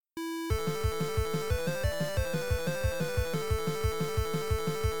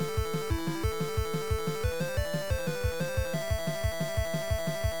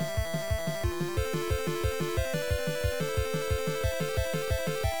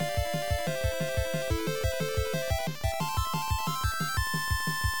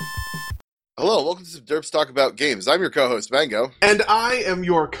Hello, welcome to some Derps Talk About Games. I'm your co-host, Mango. And I am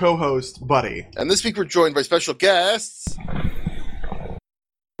your co-host, Buddy. And this week we're joined by special guests.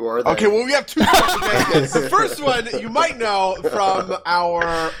 Who are they? Okay, well, we have two special guests. The first one you might know from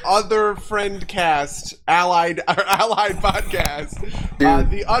our other friend cast, Allied podcast,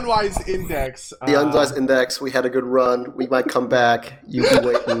 the Unwise Index. The Unwise Index, we had a good run. We might come back. You be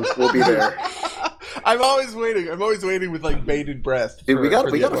waiting. We'll be there. I'm always waiting with like bated breath. Dude, we got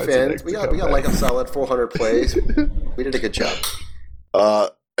a fan. We got like a solid 400 plays. We did a good job.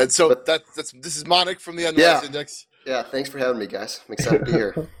 And so this is Monik from the Unwise Index. Yeah, thanks for having me, guys. I'm excited to be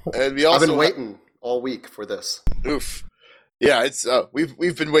here. And we also I've been waiting all week for this. Oof. Yeah, it's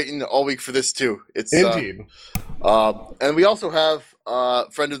we've been waiting all week for this too. It's indeed. And we also have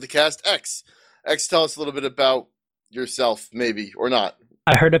friend of the cast, X. X, tell us a little bit about yourself, maybe or not.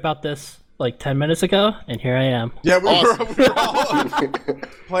 I heard about this like 10 minutes ago, and here I am. Yeah, we were all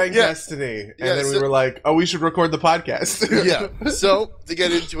playing Destiny, and then we were like, "Oh, we should record the podcast." Yeah. So to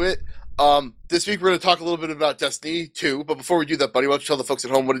get into it, this week we're going to talk a little bit about Destiny 2. But before we do that, buddy, why don't you tell the folks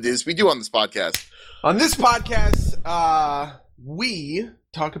at home what it is we do on this podcast? On this podcast, we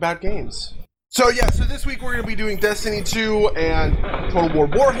talk about games. So this week we're going to be doing Destiny 2 and Total War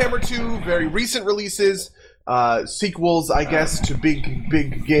Warhammer 2, very recent releases. Sequels, I guess, to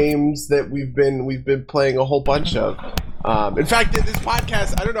big games that we've been playing a whole bunch of. In fact, this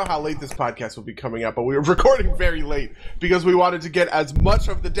podcast, I don't know how late this podcast will be coming out, but we were recording very late because we wanted to get as much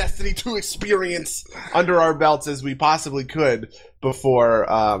of the Destiny 2 experience under our belts as we possibly could before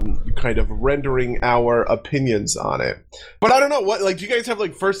kind of rendering our opinions on it. But I don't know, do you guys have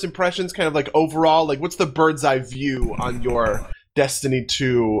like first impressions, kind of like overall, like what's the bird's eye view on your Destiny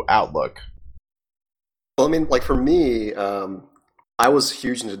 2 outlook? Well, I mean, like for me, I was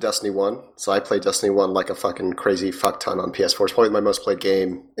huge into Destiny 1, so I played Destiny 1 like a fucking crazy fuck ton on PS4. It's probably my most played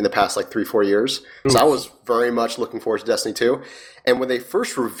game in the past like 3-4 years. So I was very much looking forward to Destiny 2. And when they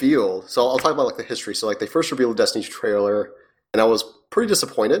first revealed, so I'll talk about like the history. So like they first revealed the Destiny 2 trailer, and I was pretty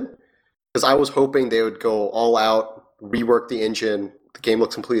disappointed because I was hoping they would go all out, rework the engine. The game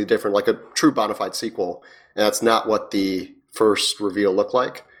looks completely different, like a true bona fide sequel. And that's not what the first reveal looked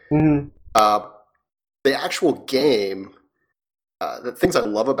like. Mm-hmm. The actual game, the things I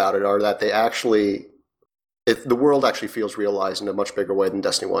love about it are that they actually, the world actually feels realized in a much bigger way than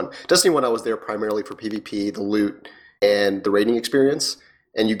Destiny 1. Destiny 1, I was there primarily for PvP, the loot, and the raiding experience.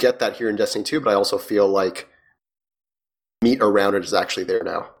 And you get that here in Destiny 2, but I also feel like meat around it is actually there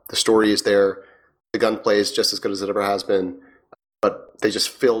now. The story is there. The gunplay is just as good as it ever has been. But they just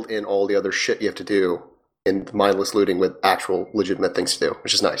filled in all the other shit you have to do in mindless looting with actual legitimate things to do,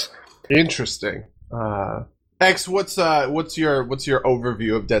 which is nice. Interesting. X, what's your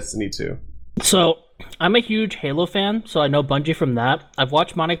overview of Destiny 2? So I'm a huge Halo fan, so I know Bungie from that. I've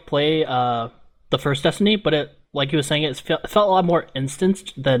watched Monik play the first Destiny, but it, like he was saying, it felt a lot more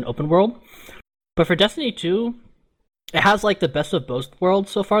instanced than open world. But for Destiny 2, it has like the best of both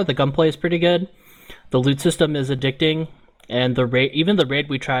worlds so far. The gunplay is pretty good, the loot system is addicting, and the raid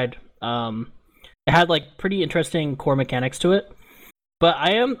we tried, it had like pretty interesting core mechanics to it. But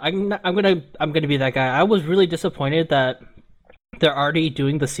I'm gonna be that guy. I was really disappointed that they're already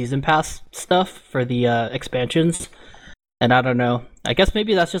doing the season pass stuff for the expansions, and I don't know. I guess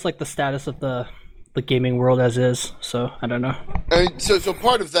maybe that's just like the status of the gaming world as is. So I don't know. I mean, so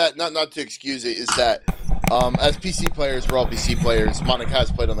part of that, not to excuse it, is that as PC players, we're all PC players. Monik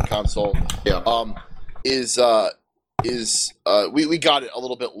has played on the console. Yeah. We got it a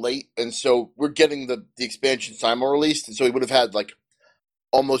little bit late, and so we're getting the expansion simul released, and so we would have had like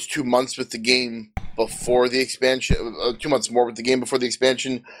almost 2 months with the game before the expansion, 2 months more with the game before the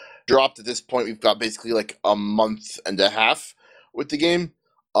expansion dropped. At this point, we've got basically like a month and a half with the game.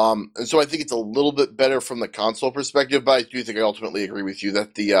 And so I think it's a little bit better from the console perspective, but I do think I ultimately agree with you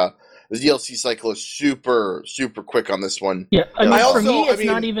that the DLC cycle is super, super quick on this one. Yeah, for me, it's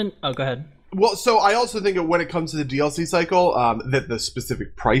not even... Oh, go ahead. Well, so I also think that when it comes to the DLC cycle, that the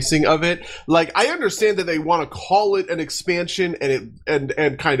specific pricing of it, like I understand that they want to call it an expansion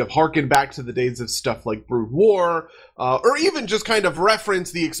and kind of harken back to the days of stuff like Brood War, or even just kind of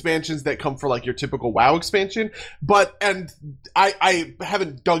reference the expansions that come for like your typical WoW expansion. And I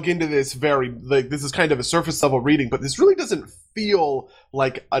haven't dug into this this is kind of a surface level reading, but this really doesn't feel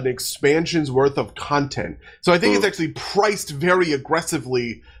like an expansion's worth of content. So I think it's actually priced very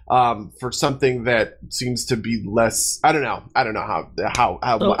aggressively for something that seems to be less. I don't know how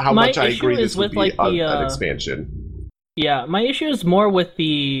much I agree this would be an expansion. Yeah, my issue is more with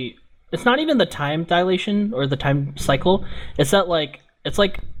the. It's not even the time dilation or the time cycle. It's that it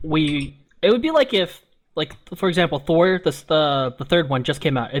would be like if like for example, Thor, the third one just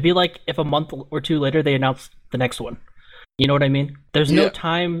came out. It'd be like if a month or two later they announced the next one. You know what I mean? There's no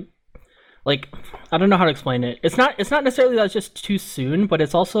time. Like, I don't know how to explain it. It's not necessarily that it's just too soon, but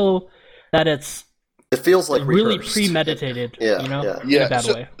it's also that it feels like really rehearsed. premeditated. Yeah, you know, yeah. in a bad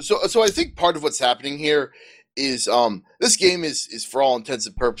way. So I think part of what's happening here is this game is for all intents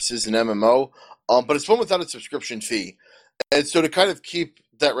and purposes an MMO, but it's one without a subscription fee, and so to kind of keep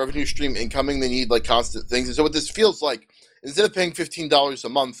that revenue stream incoming, they need like constant things. And so what this feels like, instead of paying $15 a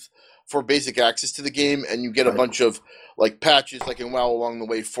month for basic access to the game, and you get a bunch of like patches like in WoW along the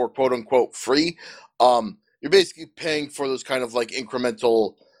way for quote unquote free, you're basically paying for those kind of like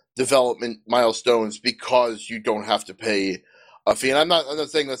incremental development milestones because you don't have to pay a fee. And I'm not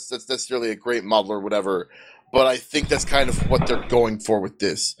saying that's necessarily a great model or whatever, but I think that's kind of what they're going for with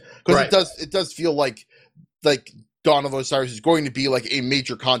this, because it does feel like Dawn of Osiris is going to be like a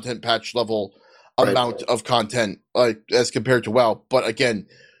major content patch level amount of content, like as compared to WoW. But again,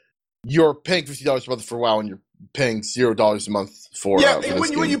 you're paying $50 a month for WoW, and you're paying $0 a month for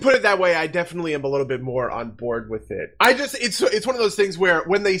when you put it that way, I definitely am a little bit more on board with it. It's one of those things where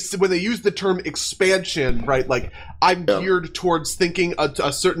when they use the term expansion, right? Like I'm geared towards thinking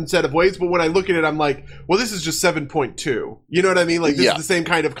a certain set of ways, but when I look at it, I'm like, well, this is just 7.2. You know what I mean? Like this is the same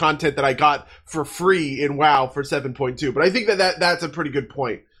kind of content that I got for free in WoW for 7.2. But I think that's a pretty good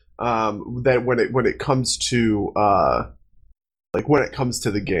point. That when it comes to when it comes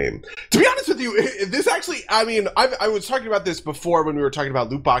to the game. To be honest with you, this actually, I mean, I was talking about this before when we were talking about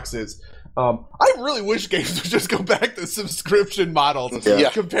loot boxes. I really wish games would just go back to subscription models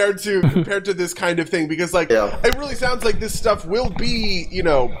compared to this kind of thing, because it really sounds like this stuff will be,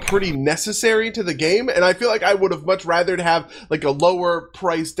 pretty necessary to the game, and I feel like I would have much rather to have like a lower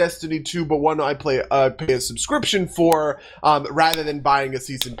price Destiny 2, but one I pay a subscription for, rather than buying a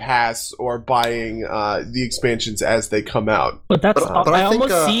season pass or buying the expansions as they come out. But I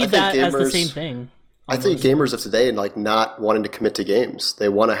almost see that as the same thing. I think gamers of today not wanting to commit to games. They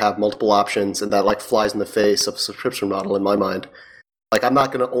want to have multiple options, and that flies in the face of a subscription model in my mind. Like, I'm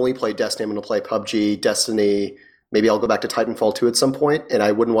not going to only play Destiny. I'm going to play PUBG, Destiny. Maybe I'll go back to Titanfall 2 at some point, and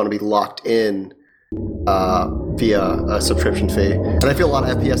I wouldn't want to be locked in via a subscription fee. And I feel a lot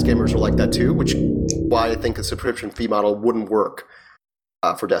of FPS gamers are like that too, which why I think a subscription fee model wouldn't work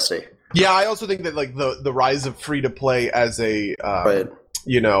for Destiny. Yeah, I also think that the rise of free to play as a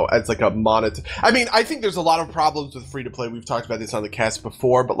as like a monitor. I mean, I think there's a lot of problems with free to play. We've talked about this on the cast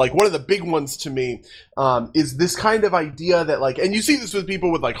before, but one of the big ones to me is this kind of idea that and you see this with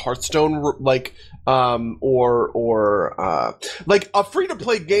people with Hearthstone, or a free to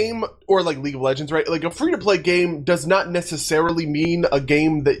play game, or League of Legends, right? Like a free to play game does not necessarily mean a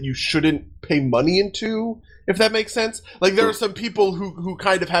game that you shouldn't pay money into, if that makes sense. There are some people who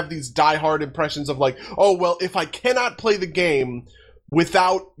kind of have these diehard impressions of oh, well, if I cannot play the game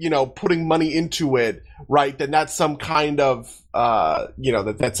without, putting money into it, right, then that's some kind of,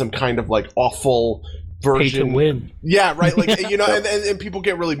 that's some kind of awful version. Pay to win. Yeah, right. And people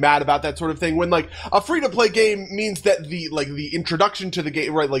get really mad about that sort of thing when a free to play game means that the introduction to the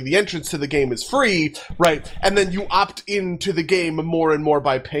game, right, the entrance to the game is free, right, and then you opt into the game more and more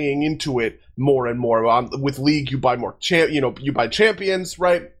by paying into it more and more. With League, you buy more you buy champions,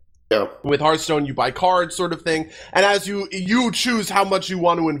 right? Yeah. With Hearthstone, you buy cards, sort of thing, and as you choose how much you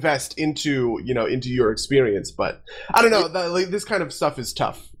want to invest into your experience. But I don't know, this kind of stuff is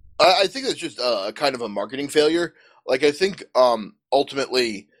tough. I think it's just a kind of a marketing failure. I think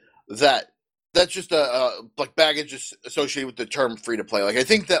ultimately that's just baggage associated with the term free to play. I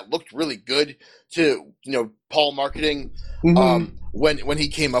think that looked really good to Paul marketing when he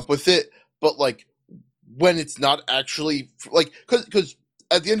came up with it, but when it's not actually because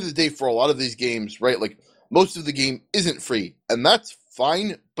at the end of the day, for a lot of these games, right, most of the game isn't free, and that's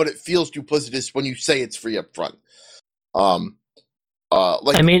fine, but it feels duplicitous when you say it's free up front.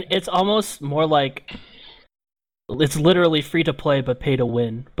 I mean, it's almost more it's literally free to play but pay to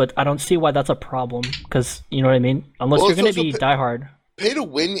win. But I don't see why that's a problem, because you know what I mean. Unless you're going to be diehard. Pay to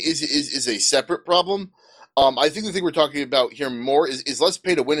win is a separate problem. I think the thing we're talking about here more is less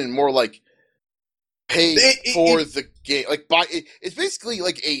pay to win and more pay for the game. It's basically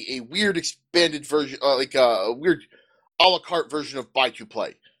a weird expanded version, a weird a la carte version of buy to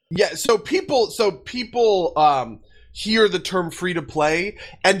play. Yeah, so people hear the term free to play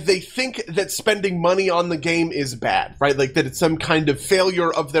and they think that spending money on the game is bad, right? That it's some kind of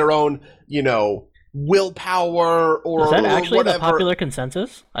failure of their own, willpower or Is that actually whatever. the popular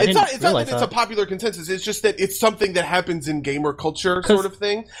consensus? It's not that it's a popular consensus. It's just that it's something that happens in gamer culture, sort of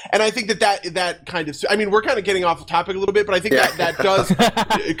thing. And I think that kind of. I mean, we're kind of getting off the topic a little bit, but I think that does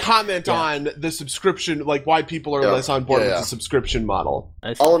comment on the subscription, like why people are less on board with the subscription model.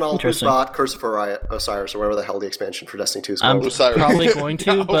 All in all, who's bought Curse of Osiris or whatever the hell the expansion for Destiny 2 is called? I'm probably going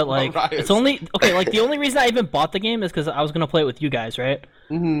to, but like it's only like the only reason I even bought the game is because I was going to play it with you guys, right?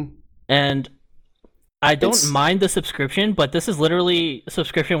 Mm-hmm. And I don't mind the subscription, but this is literally a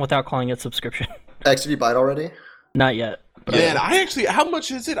subscription without calling it subscription. X, did you buy it already? Not yet. Man, I actually, how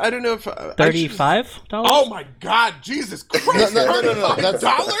much is it? I don't know if $35. Oh my God, Jesus Christ! No.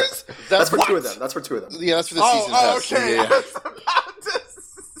 $35? That's for two of them. That's for two of them. Yeah, that's for the season pass. Okay. Yeah. I was about to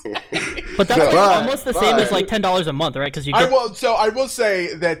But that's almost the same as like $10 a month, right? Because you get... I will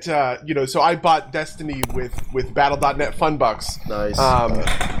say that so I bought Destiny with Battle.net Funbucks. Nice.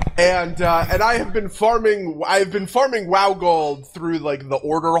 And I have been farming. I've been farming WoW Gold through like the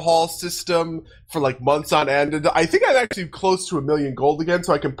order hall system for like months on end. And I think I'm actually close to 1 million gold again,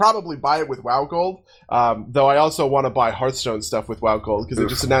 so I can probably buy it with WoW Gold. Though I also want to buy Hearthstone stuff with WoW Gold because they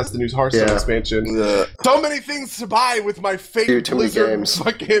just announced the new Hearthstone expansion. So many things to buy with my fake Blizzard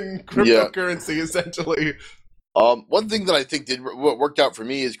fucking cryptocurrency, essentially. One thing that I think worked out for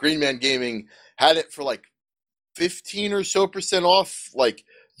me is Green Man Gaming had it for like 15% or so off, like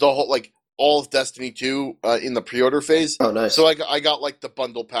the whole all of Destiny 2 in the pre-order phase. Oh, nice. So I got like the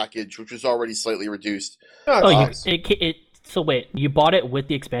bundle package, which was already slightly reduced. Nice. So wait, you bought it with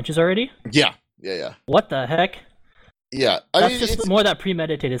the expansions already? Yeah. What the heck? Yeah, That's just more of that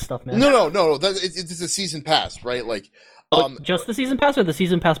premeditated stuff, man. No. It's a season pass, right? Like, just the season pass, or the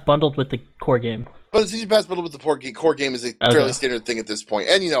season pass bundled with the core game? But the season pass bundled with the core game is a fairly standard thing at this point.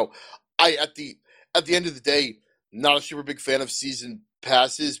 And I at the end of the day, not a super big fan of season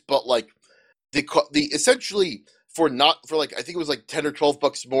passes, but like the essentially for like I think it was like $10 or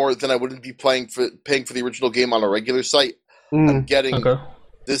 $12 more than I wouldn't be paying for the original game on a regular site. I'm getting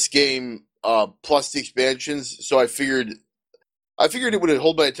this game plus the expansions, so I figured it would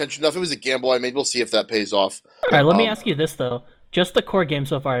hold my attention enough. It was a gamble I made. We'll see if that pays off. All right, let me ask you this though: just the core game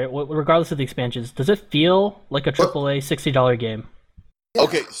so far, regardless of the expansions, does it feel like a AAA $60 game?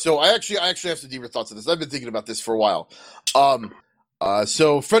 Okay, so I actually have some deeper thoughts on this. I've been thinking about this for a while.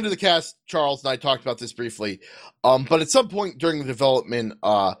 So friend of the cast, Charles, and I talked about this briefly. But at some point during the development,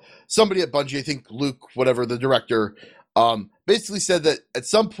 somebody at Bungie, I think Luke, whatever, the director, basically said that at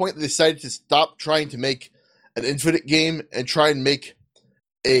some point they decided to stop trying to make an Infinite game and try and make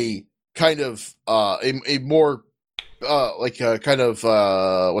a kind of a more what's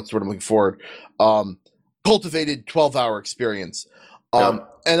the word I'm looking for? Cultivated 12-hour experience.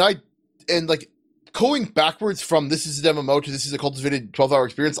 And like going backwards from this is an MMO to this is a cultivated 12-hour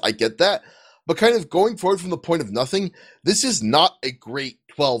experience, I get that. But kind of going forward from the point of nothing, this is not a great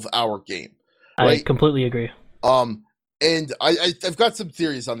 12-hour game. Right? I completely agree. And I've got some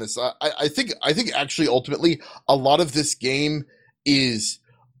theories on this. I think actually ultimately a lot of this game is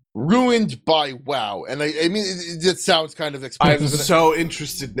ruined by WoW, and I mean it sounds kind of expensive. I'm so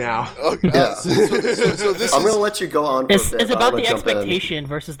interested now. Okay. So this I'm going to let you go on. It's about the expectation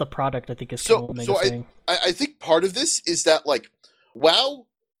versus the product. I think is I think part of this is that like WoW,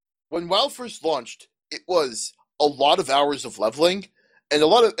 when WoW first launched, it was a lot of hours of leveling and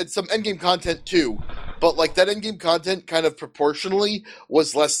some endgame content too. But like that endgame content kind of proportionally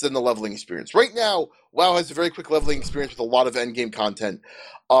was less than the leveling experience. Right now, WoW has a very quick leveling experience with a lot of endgame content.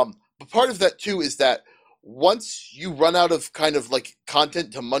 But part of that too is that once you run out of kind of like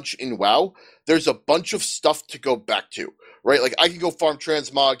content to munch in WoW, there's a bunch of stuff to go back to, right? Like I can go farm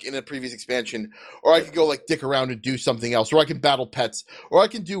transmog in a previous expansion, or I can go like dick around and do something else, or I can battle pets, or I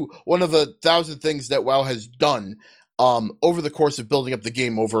can do one of 1,000 things that WoW has done over the course of building up the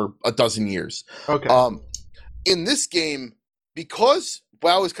game over a dozen years. Okay. In this game, because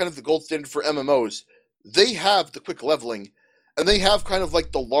WoW is kind of the gold standard for MMOs, they have the quick leveling, and they have kind of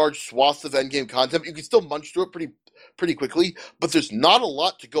like the large swaths of endgame content. You can still munch through it pretty quickly, but there's not a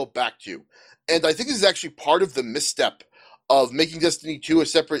lot to go back to. And I think this is actually part of the misstep of making Destiny 2 a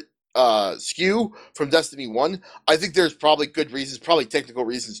separate SKU from Destiny 1. I think there's probably good reasons, probably technical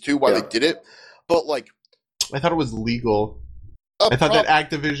reasons too, why they did it. But like, I thought it was legal. I thought that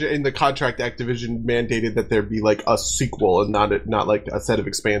Activision, in the contract, Activision mandated that there be like a sequel and not like a set of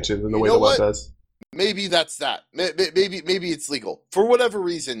expansions in the way the WoW does. Maybe that's that. Maybe it's legal for whatever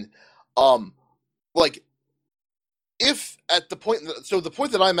reason. Like if at the point, so the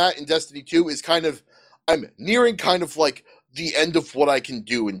point that I'm at in Destiny 2 is I'm nearing kind of like the end of what I can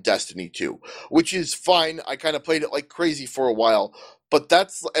do in Destiny 2, which is fine. I kind of played it like crazy for a while, but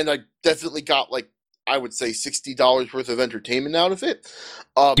and I definitely got like I would say $60 worth of entertainment out of it.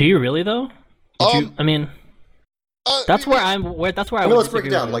 Do you really though? I mean, that's where I would. Let's break it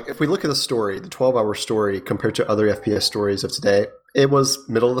down. Like, if we look at the story, the 12-hour story compared to other FPS stories of today, it was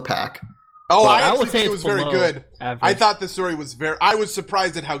middle of the pack. Oh, Well, I I actually would say think it it's was very below good. average. I thought the story was I was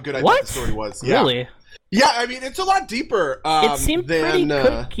surprised at how good I What? thought the story was. Yeah. Really? Yeah, I mean, it's a lot deeper. It seemed than, pretty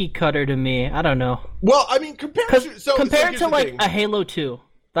cookie cutter to me. I don't know. Well, I mean, compared to Compared here's to the like thing. a Halo 2.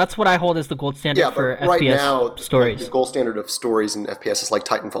 That's what I hold as the gold standard Yeah, for but right FPS now, stories. the gold standard of stories in FPS is like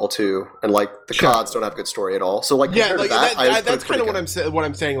Titanfall 2, and like the Sure. CODs don't have a good story at all. So like Yeah, compared like to that, I put that's it kind of pretty what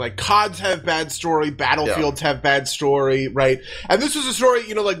I'm saying. Like CODs have bad story, Battlefields have bad story, right? And this is a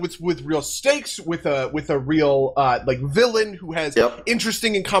story, like with real stakes, with a real like villain who has Yep.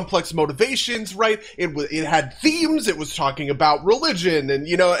 interesting and complex motivations, right? It had themes. It was talking about religion and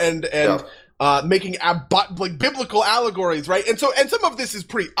Yeah. making like biblical allegories, right? And some of this is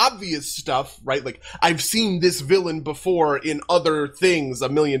pretty obvious stuff, right? Like I've seen this villain before in other things a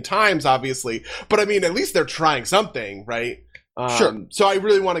million times, obviously. But I mean, at least they're trying something, right? Sure. So I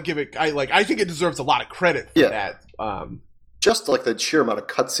really want to give it. I think it deserves a lot of credit for that. just like the sheer amount of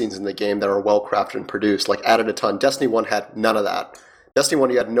cutscenes in the game that are well crafted and produced, like added a ton. Destiny 1 had none of that. Destiny 1,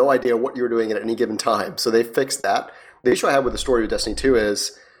 you had no idea what you were doing at any given time, so they fixed that. The issue I have with the story of Destiny 2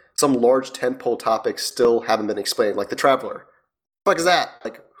 is some large tentpole topics still haven't been explained, like the Traveler. What the fuck is that?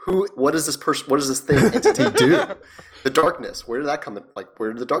 Like, what is this person? What does this thing entity do? The darkness. Where did that come in? Like,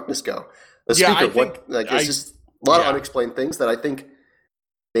 where did the darkness go? The Yeah, speaker. I think- It's just a lot of unexplained things that I think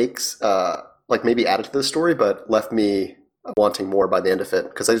makes like maybe added to the story, but left me wanting more by the end of it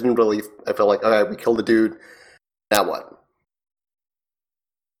because I felt like, all right, we killed the dude. Now what?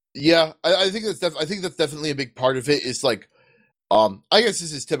 Yeah, I think that's definitely a big part of it. Is like, I guess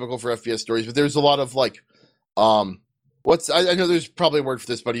this is typical for FPS stories, but there's a lot of like, I know there's probably a word for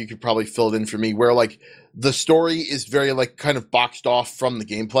this, but you could probably fill it in for me. Where like the story is very like kind of boxed off from the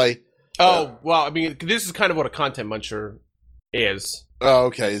gameplay. Oh well, I mean, this is kind of what a content muncher is. Oh,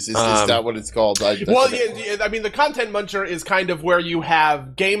 okay. Is that what it's called? I mean, the content muncher is kind of where you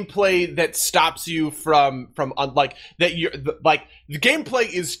have gameplay that stops you from like that. Like the gameplay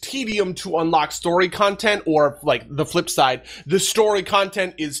is tedium to unlock story content, or like the flip side, the story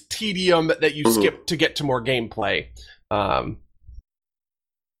content is tedium that you skip to get to more gameplay. I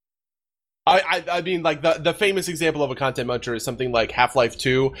mean, like the famous example of a content muncher is something like Half-Life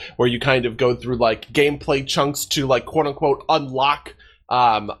 2, where you kind of go through like gameplay chunks to like quote unquote unlock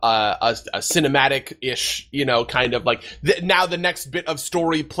a cinematic-ish, kind of like now the next bit of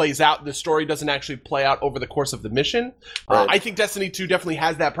story plays out. The story doesn't actually play out over the course of the mission. Right. I think Destiny 2 definitely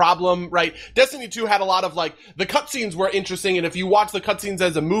has that problem, right? Destiny 2 had a lot of like the cutscenes were interesting, and if you watch the cutscenes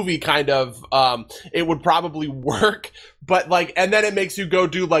as a movie, kind of, it would probably work. But like, and then it makes you go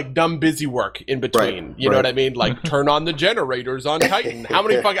do like dumb busy work in between. Right, you know what I mean? Like turn on the generators on Titan. How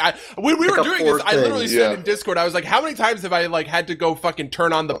many fucking? When we were doing this, I literally said in Discord, I was like, how many times have I like had to go fucking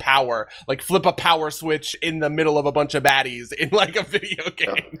turn on the power, like flip a power switch in the middle of a bunch of baddies in like a video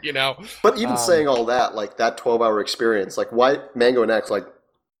game? But even saying all that, like that 12-hour experience, like why Mango and X, like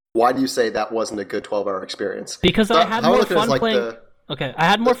why do you say that wasn't a good 12-hour experience? Because I had more fun like playing. I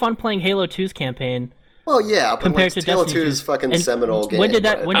had more fun playing Halo 2's campaign. Well, yeah, but compared like, to Halo Destiny 2's fucking and seminal game. When did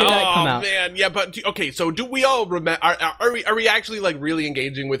that come out? Oh man, yeah, but okay. So do we all remember? Are we actually like really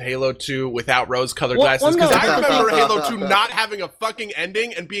engaging with Halo 2 without rose-colored glasses? Because I remember Halo 2 not having a fucking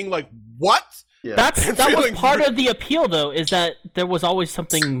ending and being like, what? Yeah. That was part of the appeal, though, is that there was always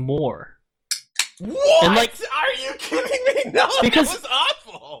something more. What? And, like, are you kidding me? No, because that was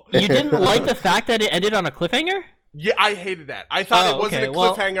awful. You didn't like the fact that it ended on a cliffhanger? Yeah, I hated that. I thought it wasn't a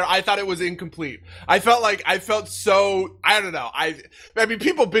cliffhanger. I thought it was incomplete. I felt so, I don't know. I mean,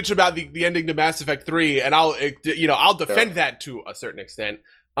 people bitch about the ending to Mass Effect 3, and I'll defend that to a certain extent,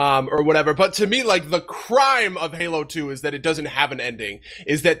 or whatever. But to me, like, the crime of Halo 2 is that it doesn't have an ending.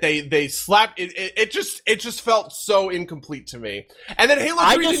 Is that they slapped it. It just felt so incomplete to me. And then Halo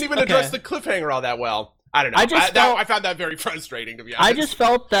 3 didn't even address the cliffhanger all that well. I don't know. I found that very frustrating, to be honest. I just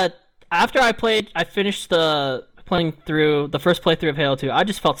felt that after I finished playing through the first playthrough of Halo 2, I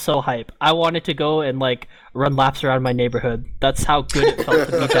just felt so hype. I wanted to go and like run laps around my neighborhood. That's how good it felt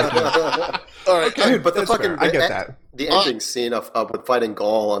to beat that game. All right, dude, but the fucking I get that. The ending scene of with fighting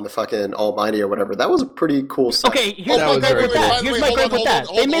Gaul on the fucking Almighty or whatever, that was a pretty cool set. Okay, here's my gripe with that. Here's my gripe with that.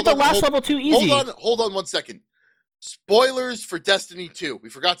 They made the last level too easy. Hold on 1 second. Spoilers for Destiny 2. We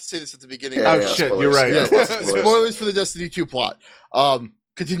forgot to say this at the beginning. Shit, spoilers. you're right. Yeah, spoilers for the Destiny 2 plot.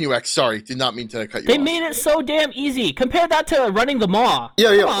 Continue, X. Sorry, did not mean to cut you off. They made it so damn easy. Compare that to running the Maw.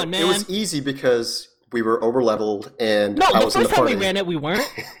 Yeah. Come on, man. It was easy because we were over leveled and No, I the was in the first time party. we ran it, we weren't.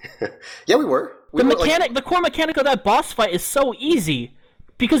 Yeah, we were. the core mechanic of that boss fight is so easy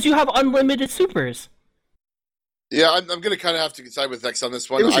because you have unlimited supers. Yeah, I'm going to kind of have to side with X on this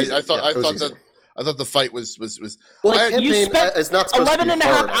one. I thought the fight was. Well, you spent is not supposed 11 to be and a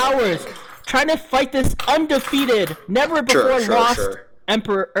half hard. hours trying to fight this undefeated, never before lost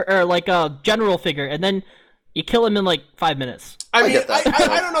emperor or like a general figure, and then you kill him in like 5 minutes. I mean, get that.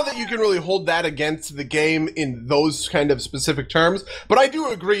 I don't know that you can really hold that against the game in those kind of specific terms, but I do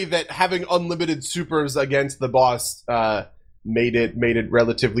agree that having unlimited supers against the boss made it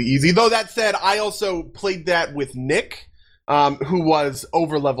relatively easy. Though that said, I also played that with Nick, who was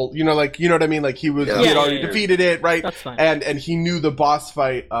over leveled. You know what I mean? Like he had already defeated it, right? That's fine. And he knew the boss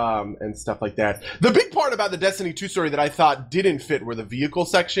fight and stuff like that. The big part about the Destiny 2 story that I thought didn't fit were the vehicle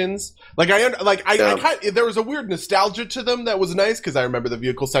sections. There was a weird nostalgia to them that was nice because I remember the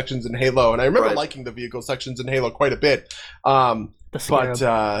vehicle sections in Halo, and I remember liking the vehicle sections in Halo quite a bit.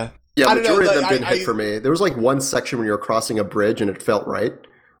 Majority of them didn't hit for me. There was like one section when you were crossing a bridge and it felt right.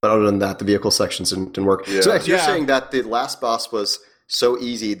 But other than that, the vehicle sections didn't work. Yeah. So you're saying that the last boss was so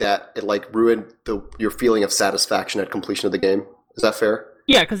easy that it like ruined your feeling of satisfaction at completion of the game. Is that fair?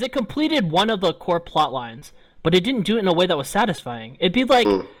 Yeah, because it completed one of the core plot lines, but it didn't do it in a way that was satisfying. It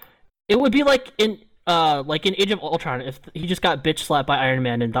would be like in Age of Ultron if he just got bitch slapped by Iron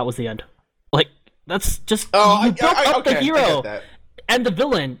Man and that was the end. Like that's just you built up the hero. And the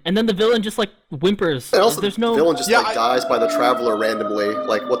villain, and then the villain just like whimpers. And also, there's no the villain just dies by the Traveler randomly.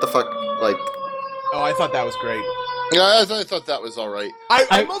 Like, what the fuck? Like, I thought that was great. Yeah, I thought that was all right.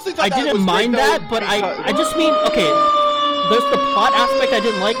 I mostly thought I didn't mind that, but I just mean okay. There's the plot aspect I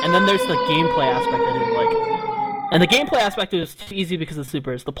didn't like, and then there's the gameplay aspect I didn't like. And the gameplay aspect was too easy because of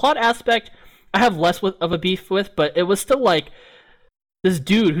supers. The plot aspect I have less of a beef with, but it was still like this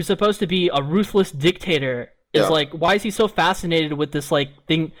dude who's supposed to be a ruthless dictator. Is like, why is he so fascinated with this like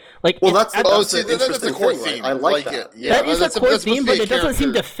thing? Like, well, that's the core theme. Right? I like that. That is a core theme, but it doesn't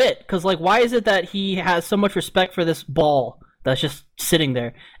seem to fit. Because like, why is it that he has so much respect for this ball that's just sitting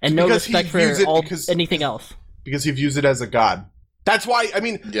there, and no respect for anything else? Because he views it as a god. That's why. I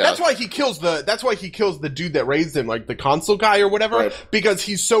mean, that's why he kills the dude that raised him, like the console guy or whatever. Right. Because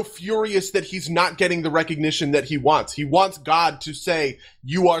he's so furious that he's not getting the recognition that he wants. He wants God to say,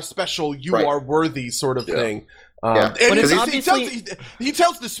 "You are special. You are worthy," sort of thing. And he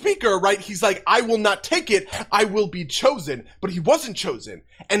tells the speaker, right? He's like, "I will not take it. I will be chosen." But he wasn't chosen,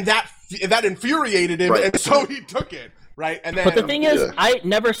 and that infuriated him, and so he took it. Right, and then, but the thing is, I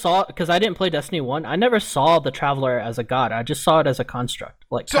never saw, because I didn't play Destiny 1, I never saw the Traveler as a god. I just saw it as a construct.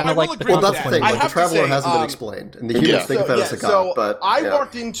 Like, kind of like the well, that's the thing. Like, the Traveler hasn't been explained, and the humans think of it as a god. But I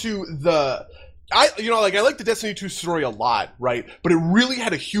walked into the... I like the Destiny 2 story a lot, right? But it really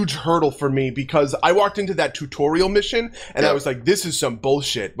had a huge hurdle for me because I walked into that tutorial mission and I was like, this is some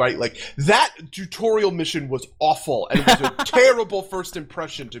bullshit, right? Like, that tutorial mission was awful and it was a terrible first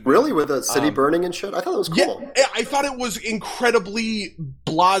impression to me. Really? With the city burning and shit? I thought it was cool. Yeah, I thought it was incredibly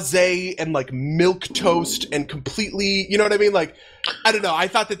blasé and like milquetoast and completely, you know what I mean? Like, I don't know. I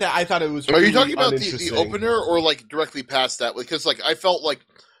thought it was really Are you talking about the opener or like directly past that? Because like, I felt like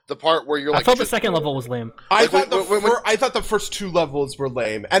the part where you're like, I thought the second level was lame. I thought the first two levels were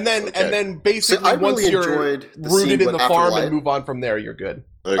lame, and then basically once you're rooted in the farm and move on from there, you're good.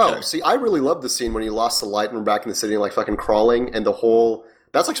 Okay. Oh, see, I really loved the scene when you lost the light and we're back in the city and like fucking crawling, and the whole.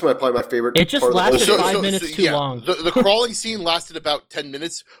 That's actually probably my favorite. It just lasted 5 minutes too long. The crawling scene lasted about 10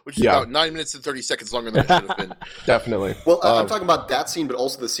 minutes, which is about 9 minutes and 30 seconds longer than it should have been. Definitely. Well, I'm talking about that scene, but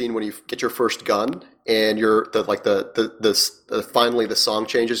also the scene when you get your first gun and you're finally the song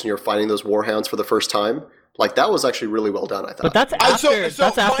changes and you're fighting those warhounds for the first time. Like, that was actually really well done, I thought. But that's after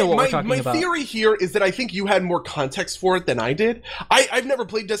what we're talking about. My theory here is that I think you had more context for it than I did. I've never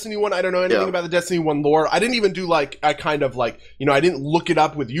played Destiny 1. I don't know anything about the Destiny 1 lore. I didn't even do, I didn't look it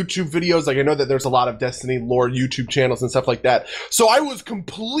up with YouTube videos. Like, I know that there's a lot of Destiny lore YouTube channels and stuff like that. So I was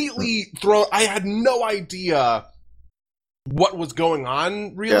completely thrown. I had no idea what was going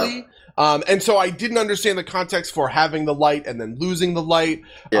on, really. Yeah. And so I didn't understand the context for having the light and then losing the light.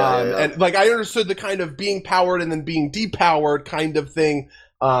 And like, I understood the kind of being powered and then being depowered kind of thing.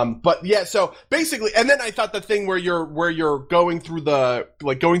 But yeah, so basically, and then I thought the thing where you're going through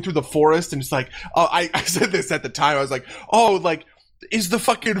the forest and it's like, I said this at the time. I was like, is the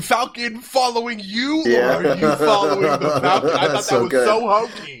fucking Falcon following you or are you following the Falcon? I thought that was so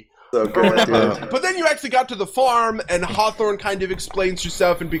hokey. So good, dude. But then you actually got to the farm, and Hawthorne kind of explains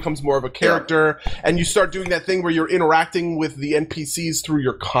yourself and becomes more of a character, and you start doing that thing where you're interacting with the NPCs through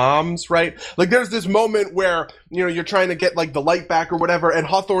your comms, right? Like, there's this moment where, you're trying to get, like, the light back or whatever, and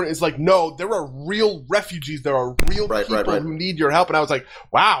Hawthorne is like, no, there are real refugees, there are real people who need your help, and I was like,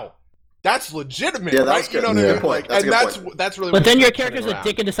 wow. that's legitimate, Yeah, right? that's You good. know what I Yeah. mean? Like, That's a and good point. that's really. But what then it's your turning character's a around.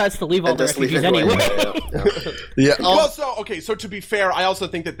 dick and decides to leave all And the just leave refugees it anyway. Yeah. Well, so to be fair, I also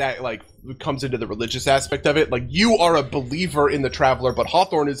think that like comes into the religious aspect of it. Like, you are a believer in the Traveler, but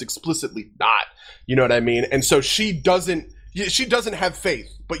Hawthorne is explicitly not. You know what I mean? And so she doesn't have faith,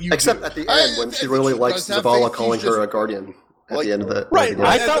 but you Except do. at the I end when think she really she likes does have Zavala faith, calling she's her just- a guardian at like- the end of the Right, the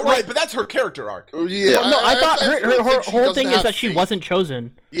I game. thought, right, but that's her character arc. Yeah, Well, no, I thought her think she whole doesn't thing is have that she faith. wasn't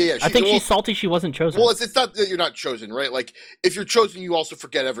chosen. Yeah, I think well, she's salty she wasn't chosen. Well, it's not that you're not chosen, right? Like, if you're chosen, you also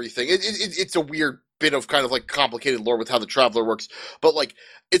forget everything. It's a weird bit of kind of like complicated lore with how the Traveler works. But like,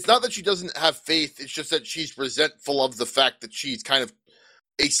 it's not that she doesn't have faith. It's just that she's resentful of the fact that she's kind of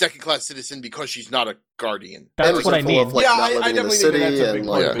a second-class citizen because she's not a guardian. That's And what I resentful mean. of, like, Yeah, not I living in the definitely think city that's a big and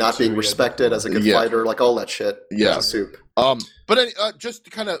part like of it not being too, yeah. respected as a good Yeah. fighter, like all that shit. Yeah. It's a soup. But just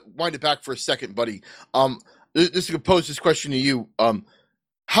to kind of wind it back for a second, buddy. Just to pose this question to you.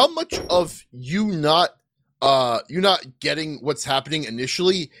 How much of you not getting what's happening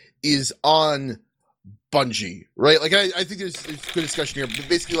initially is on Bungie, right? Like, I think there's good discussion here. But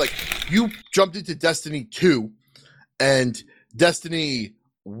basically, like, you jumped into Destiny 2 and Destiny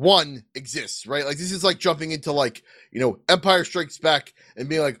 1 exists, right? Like, this is like jumping into, like, Empire Strikes Back and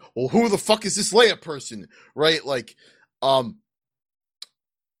being like, well, who the fuck is this Leia person, right? Like, at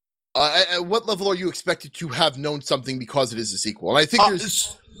what level are you expected to have known something because it is a sequel? And I think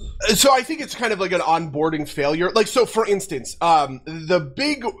there's... So I think it's kind of like an onboarding failure. Like, so for instance, the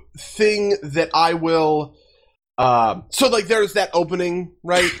big thing that I will... so, like, there's that opening,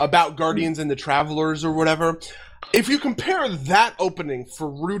 right, about Guardians and the Travelers or whatever. If you compare that opening for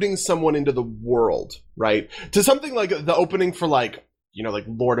rooting someone into the world, right, to something like the opening for, like, like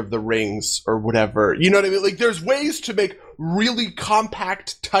Lord of the Rings or whatever, you know what I mean? Like, there's ways to make really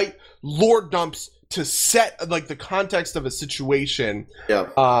compact, tight lore dumps to set, like, the context of a situation.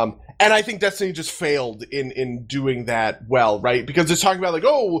 Yeah. And I think Destiny just failed in doing that well, right? Because it's talking about, like,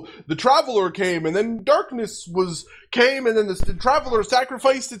 oh, the Traveler came, and then darkness came, and then the Traveler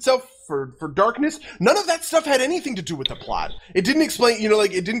sacrificed itself for darkness. None of that stuff had anything to do with the plot. It didn't explain,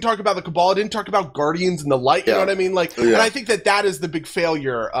 like, it didn't talk about the Cabal, it didn't talk about Guardians and the Light, you know what I mean? Like, and I think that is the big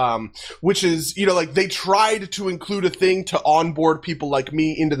failure, which is, like, they tried to include a thing to onboard people like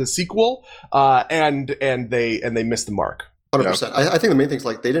me into the sequel, and they missed the mark. 100%. I think the main thing is,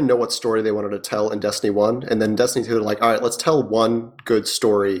 like, they didn't know what story they wanted to tell in Destiny 1, and then Destiny 2, they're like, all right, let's tell one good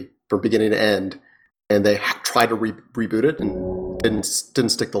story from beginning to end, and they tried to reboot it and didn't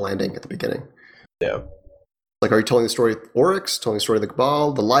stick the landing at the beginning. Yeah. Like, are you telling the story of Oryx, telling the story of the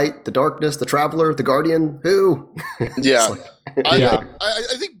Cabal, the Light, the Darkness, the Traveler, the Guardian? Who? Yeah. Like, I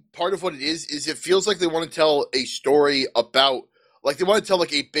think part of what it is it feels like they want to tell a story about, like, they want to tell,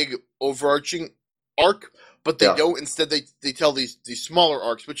 like, a big overarching arc, but they don't. Instead, they tell these smaller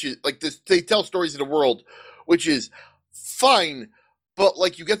arcs, which is, like, this. They tell stories in the world, which is fine, but,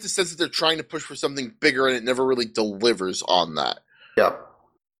 like, you get the sense that they're trying to push for something bigger, and it never really delivers on that. Yeah.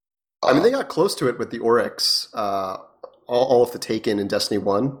 I mean, they got close to it with the Oryx, all of the Taken in Destiny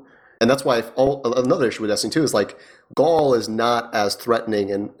 1. And that's why another issue with Destiny 2 is, like, Gaul is not as threatening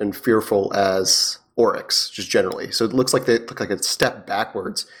and fearful as Oryx, just generally. So it looks like they look like a step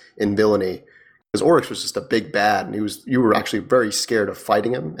backwards in villainy. Because Oryx was just a big bad, and you were actually very scared of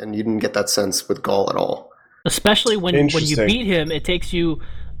fighting him, and you didn't get that sense with Gaul at all. Especially when you Interesting. beat him, it takes you,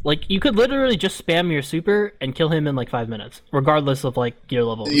 like, you could literally just spam your super and kill him in like 5 minutes, regardless of like gear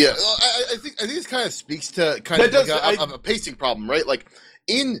level. Yeah, I think this kind of speaks to kind of like a pacing problem, right? Like,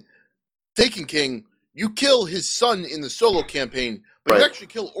 in Taken King, you kill his son in the solo campaign, but you actually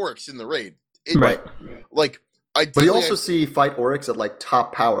kill Oryx in the raid. Right. Like, But you also see fight Oryx at, like,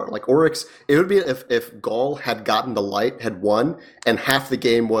 top power. Like, Oryx, it would be if Gaul had gotten the Light, had won, and half the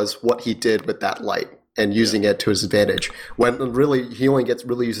game was what he did with that Light and using it to his advantage. When really, he only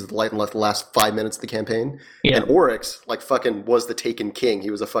really uses the Light in, like, the last 5 minutes of the campaign. Yeah. And Oryx, like, fucking was the Taken King.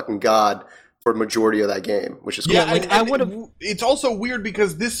 He was a fucking god for a majority of that game, which is cool. Yeah, like, and I would've- It's also weird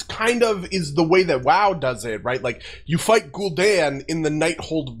because this kind of is the way that WoW does it, right? Like, you fight Gul'dan in the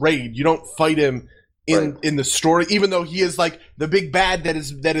Nighthold raid. You don't fight him in the story, even though he is, like, the big bad that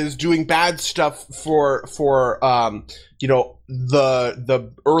is doing bad stuff for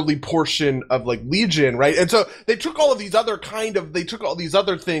the early portion of, like, Legion, right? And so they took all these other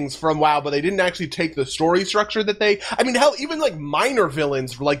things from WoW, but they didn't actually take the story structure that I mean, hell, even, like, minor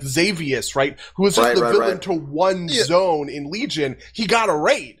villains like Xavius, right, who was just the villain to one zone in Legion, he got a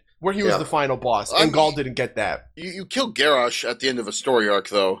raid where he was the final boss, and Gaul didn't get that. You kill Garrosh at the end of a story arc,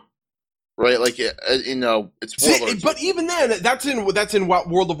 though. right? Like it's Warlords. But even then, that's in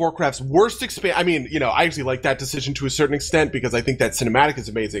World of Warcraft's worst expand. I mean, I actually like that decision to a certain extent because I think that cinematic is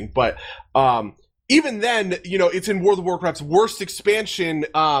amazing. But even then, it's in World of Warcraft's worst expansion,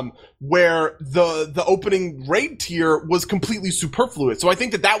 where the opening raid tier was completely superfluous. So I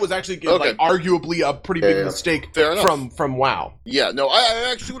think that was actually like arguably a pretty big mistake from WoW. Yeah, no, I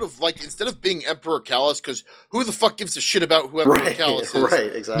actually would have liked, instead of being Emperor Callus, because who the fuck gives a shit about who Emperor Callus is?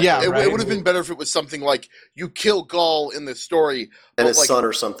 Right, exactly. Yeah, it would have been better if it was something like you kill Gaul in the story, and his son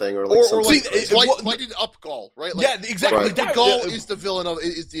or something, or lighted up Gaul, right? Like, yeah, exactly. Right. Gaul is the villain of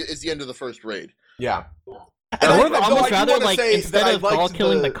is the end of the first raid. Yeah. I would have almost rather, like, instead of Gaul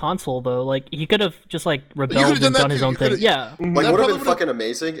killing the console, though, like, he could have just, like, rebelled and done his own thing. Yeah. Like, what would have been fucking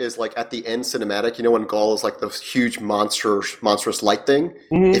amazing is, like, at the end cinematic, when Gaul is, like, the huge monstrous light thing,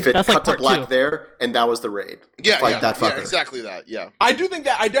 if it cut to black there, and that was the raid. Yeah, that fucker. Exactly that, yeah. I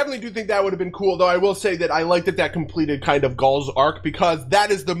definitely do think that would have been cool, though I will say that I like that completed kind of Gaul's arc, because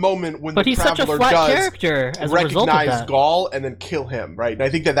that is the moment when the Traveler does recognize Gaul and then kill him, right? And I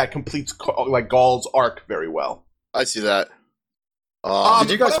think that completes, like, Gaul's arc very well. I see that. Did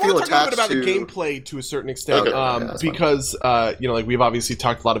you guys feel attached about to the gameplay to a certain extent? Because like we've obviously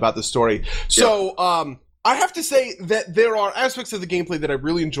talked a lot about the story. So I have to say that there are aspects of the gameplay that I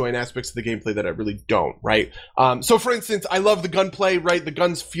really enjoy and aspects of the gameplay that I really don't. Right. So for instance, I love the gunplay. Right, the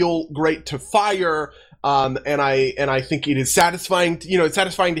guns feel great to fire. And I think it is satisfying. It's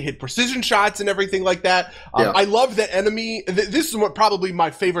satisfying to hit precision shots and everything like that. I love that enemy. This is what probably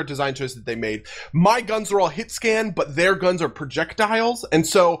my favorite design choice that they made. My guns are all hit scan, but their guns are projectiles. And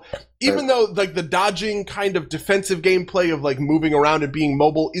so even though like the dodging kind of defensive gameplay of like moving around and being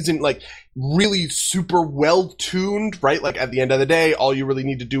mobile isn't like really super well tuned, right? Like at the end of the day, all you really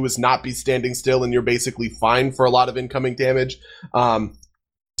need to do is not be standing still, and you're basically fine for a lot of incoming damage.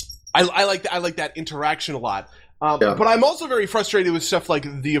 I like that interaction a lot. But I'm also very frustrated with stuff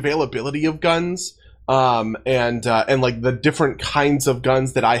like the availability of guns, and like the different kinds of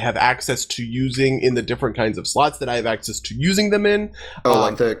guns that I have access to using in the different kinds of slots that I have access to using them in.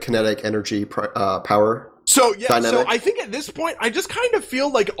 Like the kinetic energy power. So dynamic. So I think at this point, I just kind of feel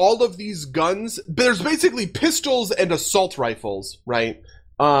like all of these guns, there's basically pistols and assault rifles, right?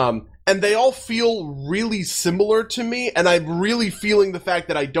 And they all feel really similar to me, and I'm really feeling the fact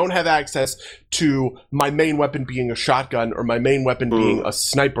that I don't have access to my main weapon being a shotgun or my main weapon being a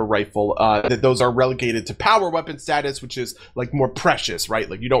sniper rifle, that those are relegated to power weapon status, which is like more precious, right?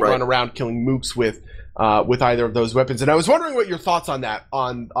 Like you don't run around killing mooks with either of those weapons. And I was wondering what your thoughts on that,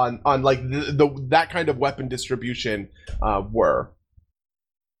 on like that kind of weapon distribution were.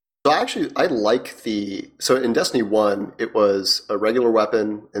 So I like so in Destiny 1, it was a regular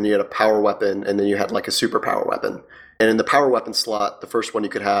weapon, and you had a power weapon, and then you had like a super power weapon. And in the power weapon slot, the first one you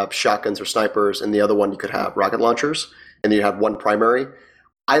could have shotguns or snipers, and the other one you could have rocket launchers, and then you had one primary.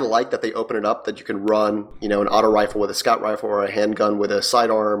 I like that they open it up, that you can run, an auto rifle with a scout rifle, or a handgun with a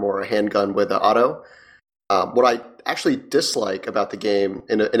sidearm, or a handgun with an auto. What I actually dislike about the game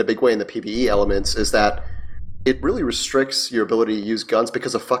in a big way in the PvE elements is that it really restricts your ability to use guns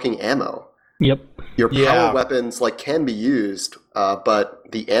because of fucking ammo. Yep. Your power weapons can be used, but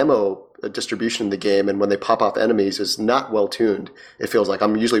the ammo distribution in the game and when they pop off enemies is not well tuned. It feels like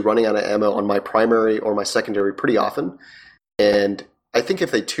I'm usually running out of ammo on my primary or my secondary pretty often. And I think if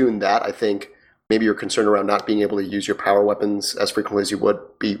they tune that, I think maybe your concern around not being able to use your power weapons as frequently as you would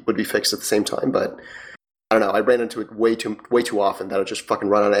be fixed at the same time. But I don't know. I ran into it way too often that I just fucking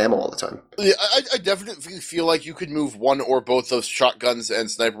run out of ammo all the time. Yeah, I definitely feel like you could move one or both those shotguns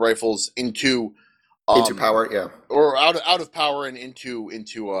and sniper rifles into power, yeah, or out of power and into.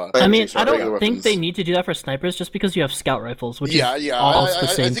 I mean, I don't think they need to do that for snipers, just because you have scout rifles, which is almost the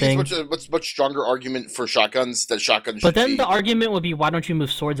same thing. I think it's a much stronger argument for shotguns that shotguns. But then the argument would be, why don't you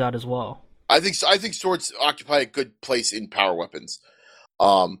move swords out as well? I think swords occupy a good place in power weapons.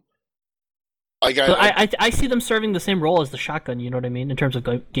 I see them serving the same role as the shotgun, you know what I mean, in terms of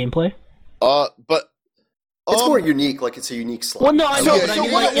gameplay? But it's more unique, like it's a unique slot. Well, no, I know, but I mean,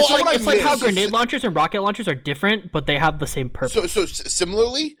 it's like how grenade launchers and rocket launchers are different, but they have the same purpose. So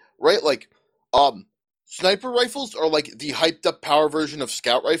similarly, right, like, sniper rifles are like the hyped up power version of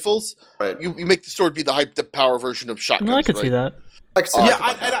scout rifles. Right. You make the sword be the hyped up power version of shotguns. No, I could see that.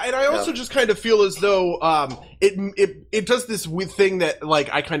 I also just kind of feel as though it does this weird thing that like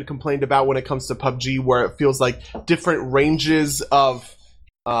I kind of complained about when it comes to PUBG, where it feels like different ranges of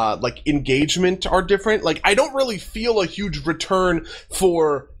like engagement are different. Like I don't really feel a huge return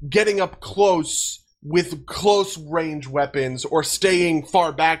for getting up close with close range weapons or staying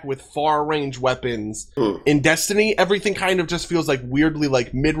far back with far range weapons. In Destiny, everything kind of just feels like weirdly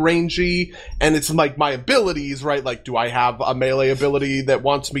like mid-rangey, and it's like my abilities, right? Like, do I have a melee ability that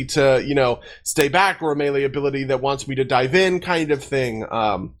wants me to, you know, stay back, or a melee ability that wants me to dive in, kind of thing.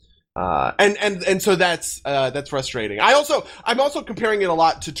 And so that's frustrating. I'm also comparing it a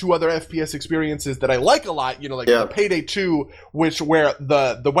lot to two other FPS experiences that I like a lot, you know, like Payday 2, where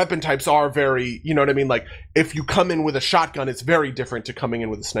the weapon types are very, you know what I mean? Like, if you come in with a shotgun, it's very different to coming in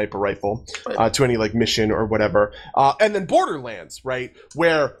with a sniper rifle, to any like mission or whatever. And then Borderlands, right?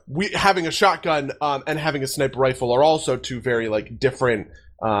 Where having a shotgun, and having a sniper rifle are also two very like different,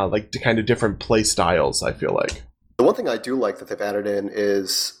 kind of different play styles, I feel like. The one thing I do like that they've added in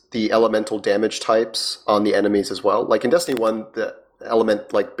is the elemental damage types on the enemies as well. Like in Destiny 1, the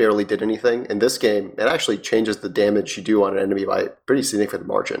element like barely did anything. In this game, it actually changes the damage you do on an enemy by a pretty significant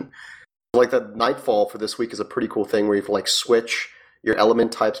margin. Like the Nightfall for this week is a pretty cool thing where you can like switch your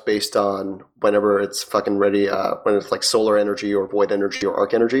element types based on whenever it's fucking ready, when it's like solar energy or void energy or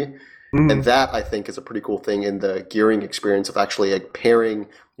arc energy. And that, I think, is a pretty cool thing in the gearing experience of actually like pairing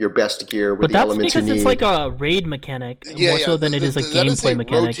your best gear with the elements you need. But that's because it's like a raid mechanic more so than it is a gameplay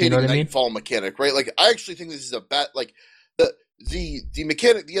mechanic. You know what I mean? Nightfall mechanic, right? Like, I actually think this is a bad like the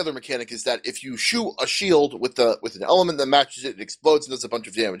mechanic. The other mechanic is that if you shoot a shield with an element that matches it, it explodes and does a bunch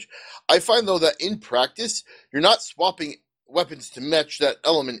of damage. I find though that in practice, you're not swapping weapons to match that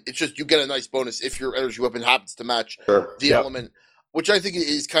element. It's just you get a nice bonus if your energy weapon happens to match the element. Which I think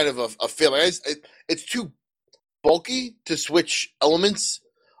is kind of a failure. It's too bulky to switch elements,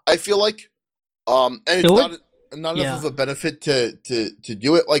 I feel like. And it's not enough of a benefit to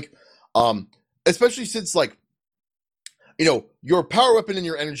do it. Like, especially since, like, you know, your power weapon and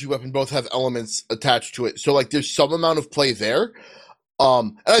your energy weapon both have elements attached to it. So, like, there's some amount of play there.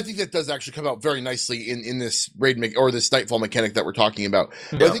 And I think that does actually come out very nicely in this raid or this Nightfall mechanic that we're talking about.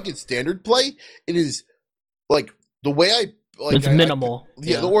 But I think in standard play, it is, like, the way it's minimal.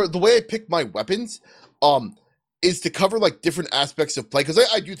 The way I pick my weapons is to cover like different aspects of play, because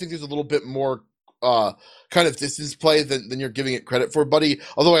I do think there's a little bit more kind of distance play than you're giving it credit for, buddy.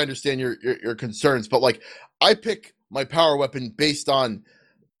 Although I understand your concerns, but like I pick my power weapon based on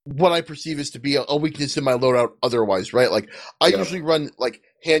what I perceive as to be a weakness in my loadout otherwise, right? Like I usually run like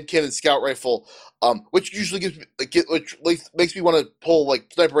hand cannon, scout rifle, which usually gives me which makes me want to pull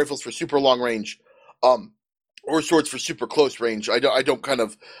like sniper rifles for super long range. Or swords for super close range. I don't kind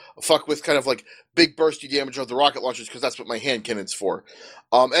of fuck with kind of like big bursty damage of the rocket launchers, because that's what my hand cannon's for.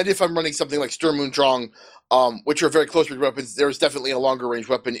 And if I'm running something like Sturm und Drang, which are very close range weapons, there's definitely a longer range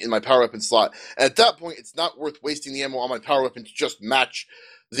weapon in my power weapon slot. And at that point, it's not worth wasting the ammo on my power weapon to just match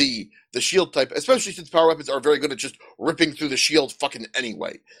the shield type, especially since power weapons are very good at just ripping through the shield fucking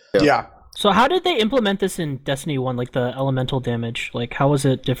anyway. Yeah. So how did they implement this in Destiny 1, like the elemental damage? Like, how was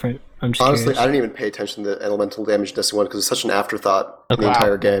it different? I'm just honestly curious. I didn't even pay attention to the elemental damage in Destiny 1 because it's such an afterthought in the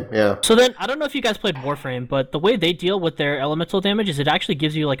entire game. Yeah. So then, I don't know if you guys played Warframe, but the way they deal with their elemental damage is it actually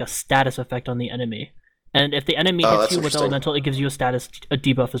gives you like a status effect on the enemy. And if the enemy hits you with elemental, it gives you a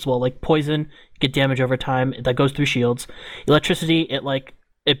debuff as well. Like poison, you get damage over time that goes through shields. Electricity,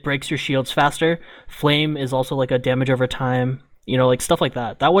 it breaks your shields faster. Flame is also like a damage over time. You know, like stuff like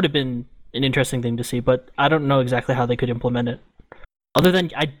that. That would have been an interesting thing to see, but I don't know exactly how they could implement it. Other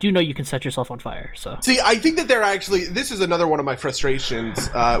than, I do know you can set yourself on fire, so. See, I think that they're actually, this is another one of my frustrations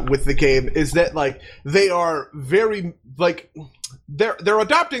with the game, is that, like, they are very, like, they're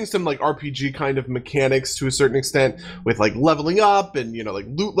adopting some, like, RPG kind of mechanics to a certain extent, with, like, leveling up and, you know, like,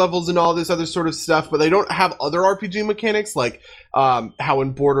 loot levels and all this other sort of stuff, but they don't have other RPG mechanics, like, how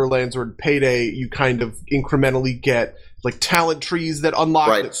in Borderlands or in Payday, you kind of incrementally get like talent trees that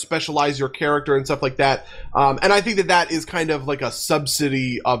unlock that specialize your character and stuff like that. And I think that is kind of like a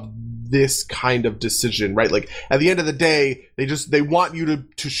subsidy of this kind of decision, right? Like at the end of the day, they want you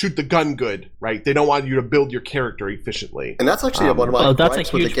to shoot the gun good, right? They don't want you to build your character efficiently. And that's actually one of my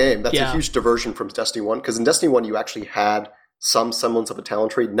gripes with the game. That's a huge diversion from Destiny 1, because in Destiny 1 you actually had some semblance of a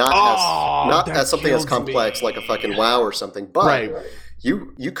talent tree, not as something as complex like a fucking WoW or something, but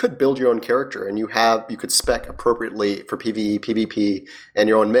you could build your own character, and you could spec appropriately for PvE, PvP, and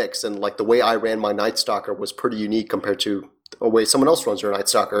your own mix. And like the way I ran my Night Stalker was pretty unique compared to the way someone else runs their Night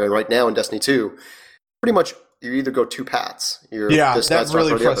Stalker. And right now in Destiny 2, pretty much you either go two paths. That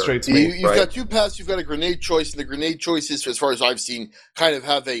really frustrates me. You've got two paths. You've got a grenade choice, and the grenade choices, as far as I've seen, kind of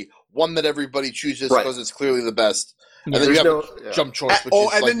have a one that everybody chooses because it's clearly the best. And then you have jump choice, which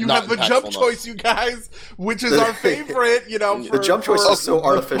is and like then you not have the impactful jump enough. choice, you guys, which is our favorite. You know, The jump choice is so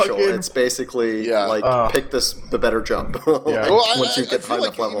artificial. fucking- It's basically pick the better jump. Well, once you I get high feel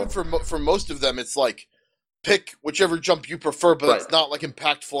like enough level. even for most of them, it's like pick whichever jump you prefer, but it's not like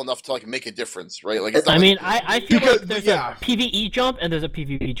impactful enough to like make a difference, right? Like, it's not I feel like there's a PvE jump and there's a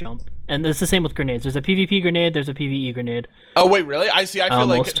PvP jump, and it's the same with grenades. There's a PvP grenade, there's a PvE grenade. Oh wait, really? I see. I feel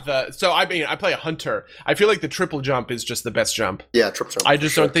Almost. like I play a hunter. I feel like the triple jump is just the best jump. Yeah, triple jump. I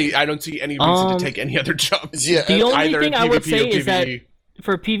just don't see any reason to take any other jumps. Yeah, The only either thing in I would PvP say or is that PvE.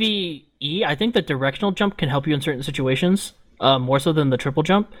 for PvE, I think the directional jump can help you in certain situations, more so than the triple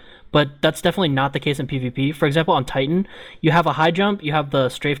jump. But that's definitely not the case in PvP. For example, on Titan, you have a high jump, you have the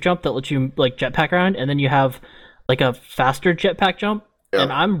strafe jump that lets you like jetpack around, and then you have like a faster jetpack jump. Yeah.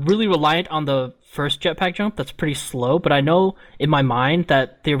 And I'm really reliant on the first jetpack jump. That's pretty slow, but I know in my mind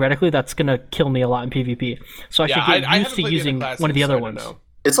that theoretically that's gonna kill me a lot in PvP. So I should get I used haven't to played the using other classes, one of the so other I don't ones. know.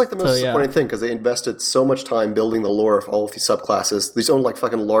 It's like the most So, yeah. disappointing thing because they invested so much time building the lore of all of these subclasses, these own like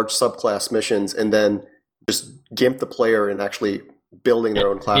fucking large subclass missions, and then just gimp the player and actually building their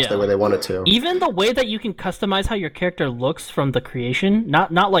own class the way they wanted to. Even the way that you can customize how your character looks from the creation,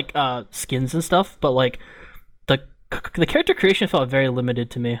 not like skins and stuff, but like the character creation felt very limited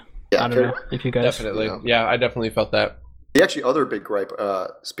to me. Yeah, I don't know if you guys Definitely. Yeah, I definitely felt that. The actually other big gripe,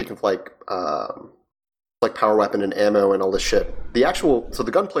 speaking of like power weapon and ammo and all this shit, so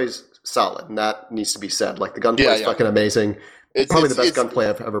the gunplay's solid, and that needs to be said. Like the gunplay's fucking amazing. It's probably the best gunplay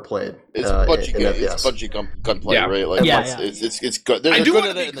I've ever played. It's in FPS. budget gunplay, right? Like, it's good. I do want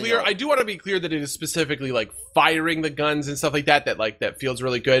to be clear. I do want to be clear that it is specifically like firing the guns and stuff like that. That feels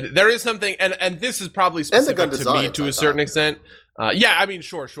really good. There is something, and this is probably specific gun to designs, me to a certain extent. Yeah, I mean,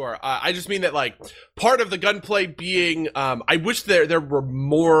 sure. I just mean that like part of the gunplay being, I wish there were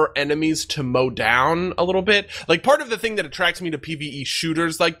more enemies to mow down a little bit. Like part of the thing that attracts me to PvE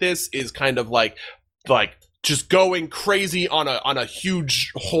shooters like this is kind of like just going crazy on a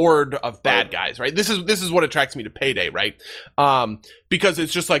huge horde of bad guys, right? This is what attracts me to Payday, right? Because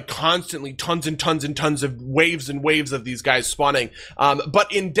it's just like constantly tons and tons and tons of waves and waves of these guys spawning.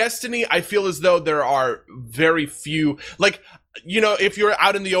 But in Destiny, I feel as though there are very few, like, you know, if you're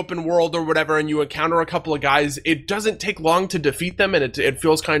out in the open world or whatever and you encounter a couple of guys, it doesn't take long to defeat them, and it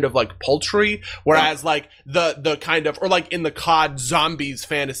feels kind of like paltry. Whereas like the kind of, or like in the COD zombies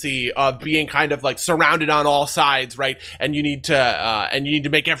fantasy of being kind of like surrounded on all sides, right? And you need to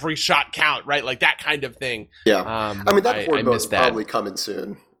make every shot count, right? Like that kind of thing. Yeah, I mean that horde mode is that. probably coming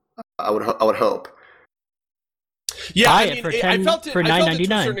soon. I would hope. Yeah, Buy I it mean, for I felt it to a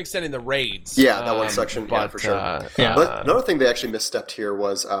 $9.99. certain extent in the raids. Yeah, that one section, yeah, for sure. But another thing they actually misstepped here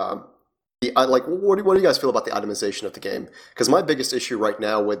was what do you guys feel about the itemization of the game? Because my biggest issue right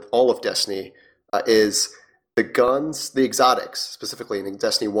now with all of Destiny is the guns, the exotics specifically in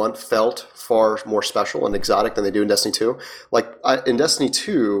Destiny 1 felt far more special and exotic than they do in Destiny 2. Like in Destiny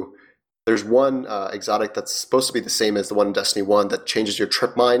 2, there's one exotic that's supposed to be the same as the one in Destiny 1 that changes your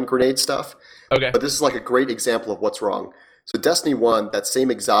trip mine grenade stuff. Okay. But this is like a great example of what's wrong. So Destiny 1, that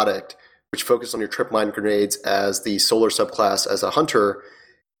same exotic, which focused on your trip mine grenades as the solar subclass as a hunter,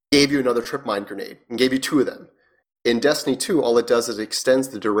 gave you another trip mine grenade and gave you two of them. In Destiny 2, all it does is it extends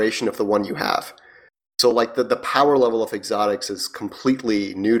the duration of the one you have. So like the power level of exotics is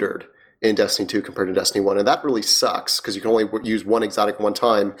completely neutered in Destiny 2 compared to Destiny 1. And that really sucks because you can only use one exotic one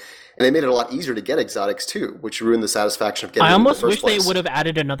time. And they made it a lot easier to get exotics too, which ruined the satisfaction of getting them in the almost first wish place. they would have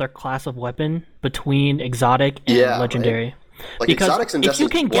added another class of weapon between exotic and legendary. Right? Like because exotics in if you Destiny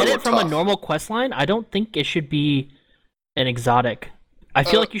can get 1 it from were a tough. normal quest line, I don't think it should be an exotic. I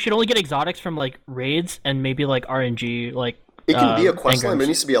feel like you should only get exotics from like raids and maybe like RNG, like It can be a quest line, engrams. but it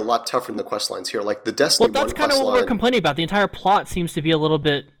needs to be a lot tougher than the quest lines here. Like the Destiny Well, that's 1 kind of quest what line. we're complaining about. The entire plot seems to be a little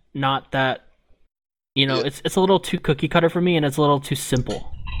bit not that, it's a little too cookie cutter for me, and it's a little too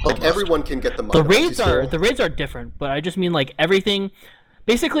simple. Like everyone can get the The mine. raids are different, but I just mean like everything.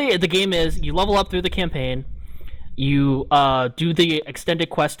 Basically, the game is you level up through the campaign, you do the extended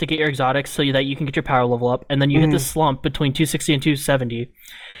quest to get your exotics so that you can get your power level up, and then you hit the slump between 260 and 270,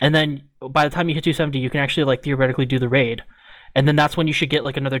 and then by the time you hit 270, you can actually like theoretically do the raid, and then that's when you should get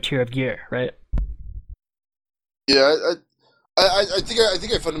like another tier of gear, right? Yeah, I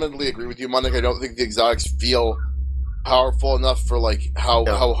think I fundamentally agree with you, Monica. I don't think the exotics feel powerful enough for like how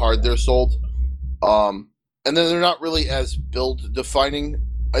hard they're sold. And then they're not really as build defining,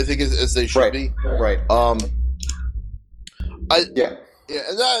 I think, as they should be. Right. Yeah,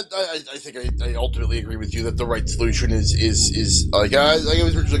 and that I think I ultimately agree with you that the right solution is like I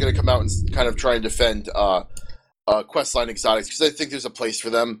was originally going to come out and kind of try and defend questline exotics because I think there's a place for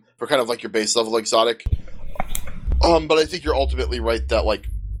them for kind of like your base level exotic. But I think you're ultimately right that like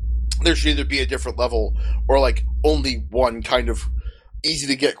there should either be a different level or like only one kind of easy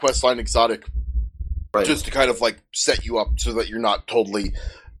to get questline exotic, Right. just to kind of like set you up so that you're not totally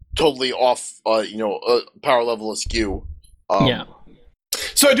off, power level askew. Yeah.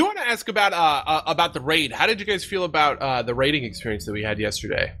 So I do want to ask about the raid. How did you guys feel about the raiding experience that we had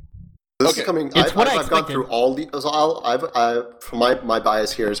yesterday? This Okay. is coming. It's what I I've gone expected. through all the. So from my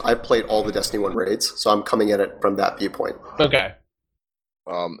bias here is I've played all the Destiny 1 raids, so I'm coming at it from that viewpoint. Okay.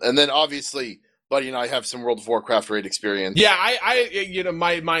 And then obviously, Buddy and I have some World of Warcraft raid experience. Yeah, I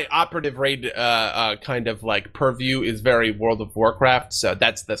my operative raid kind of like purview is very World of Warcraft, so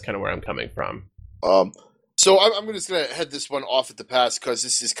that's kind of where I'm coming from. So I'm just going to head this one off at the pass because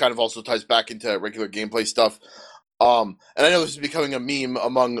this is kind of also ties back into regular gameplay stuff. And I know this is becoming a meme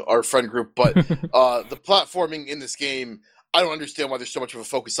among our friend group, but the platforming in this game, I don't understand why there's so much of a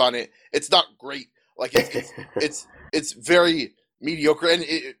focus on it. It's not great. Like it's very mediocre, and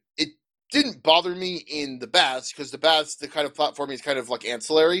it didn't bother me in the baths because the baths, the kind of platforming is kind of like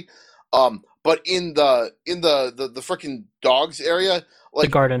ancillary. But in the freaking dogs area, like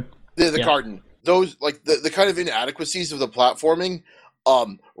The garden. the Yeah. garden, those like the kind of inadequacies of the platforming,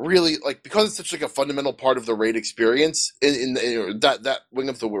 really like because it's such like a fundamental part of the raid experience in that wing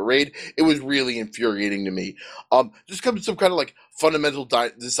of the raid, it was really infuriating to me. Just comes some kind of like fundamental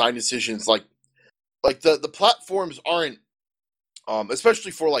design decisions, like the platforms aren't,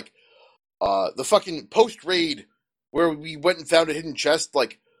 especially for like the fucking post raid where we went and found a hidden chest,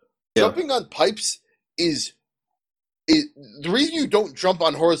 like Yeah. jumping on pipes is the reason you don't jump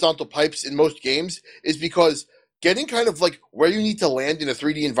on horizontal pipes in most games is because getting kind of like where you need to land in a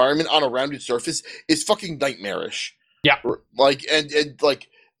 3D environment on a rounded surface is fucking nightmarish. Yeah. Like and like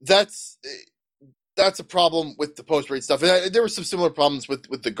that's a problem with the post raid stuff. And there were some similar problems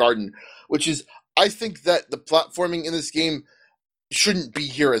with the garden, which is I think that the platforming in this game shouldn't be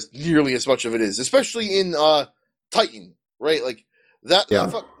here as nearly as much of it is, especially in Titan, right? Like that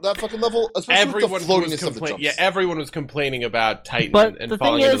fucking level, especially with the floatiness of the jumps. Yeah, everyone was complaining about Titan But and the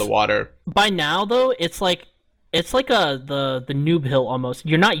falling thing into is- the water. By now, though, it's like the noob hill almost.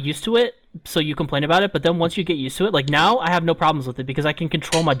 You're not used to it, so you complain about it. But then once you get used to it, like now, I have no problems with it because I can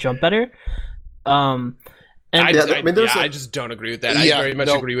control my jump better. And I just don't agree with that. I Yeah, very much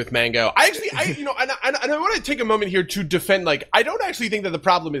no. agree with Mango. I want to take a moment here to defend. Like, I don't actually think that the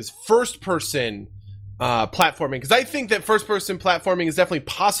problem is first person platforming, because I think that first person platforming is definitely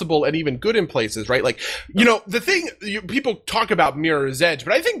possible and even good in places, right? Like, the thing people talk about Mirror's Edge,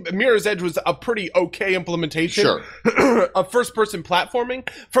 but I think Mirror's Edge was a pretty okay implementation of first person platforming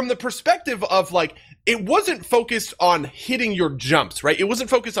from the perspective of like, it wasn't focused on hitting your jumps, right? It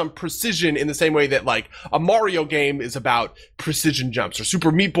wasn't focused on precision in the same way that like a Mario game is about precision jumps or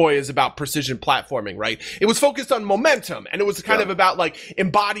Super Meat Boy is about precision platforming, right? It was focused on momentum, and it was kind of about like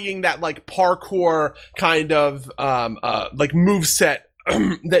embodying that like parkour kind of like move set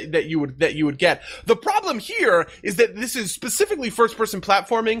that you would get. The problem here is that this is specifically first person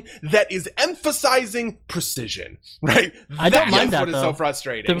platforming that is emphasizing precision, right? I don't mind That's that, what is though. so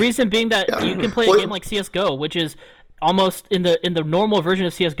frustrating. the reason being that you can play a game like CS:GO, which is almost in the normal version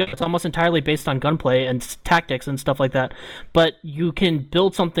of CS:GO, it's almost entirely based on gunplay and tactics and stuff like that. But you can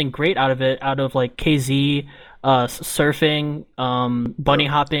build something great out of it, out of like KZ, surfing, bunny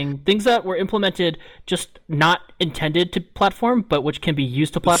hopping, things that were implemented just not intended to platform, but which can be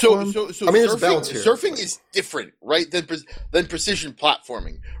used to platform. So I mean, there's a balance here. surfing is different, right? Than precision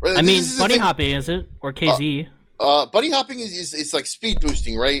platforming. Right? I mean, This is the bunny thing. hopping is it or KZ? Bunny hopping is like speed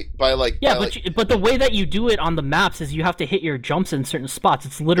boosting, right? By like Yeah, by, but the way that you do it on the maps is you have to hit your jumps in certain spots.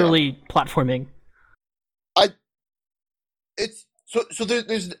 It's literally platforming. it's so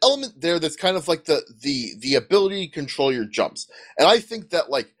there's an element there that's kind of like the ability to control your jumps, and I think that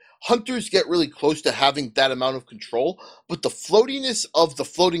like hunters get really close to having that amount of control, but the floatiness of the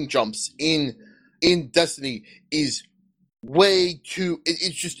floating jumps in Destiny is way too.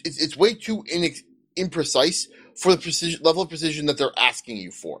 It's way too imprecise for the level of precision that they're asking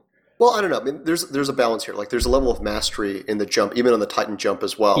you for. Well, I don't know. I mean, there's a balance here. Like, there's a level of mastery in the jump, even on the Titan jump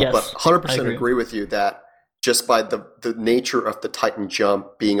as well. Yes, but 100% I agree. with you that just by the nature of the Titan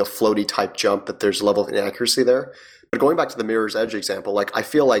jump being a floaty type jump, that there's a level of inaccuracy there. But going back to the Mirror's Edge example, like, I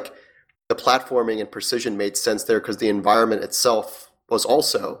feel like the platforming and precision made sense there because the environment itself was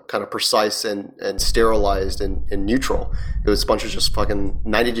also kind of precise and sterilized and neutral. It was a bunch of just fucking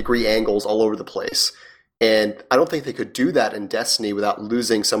 90-degree angles all over the place. And I don't think they could do that in Destiny without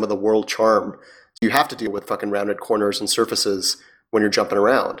losing some of the world charm. You have to deal with fucking rounded corners and surfaces when you're jumping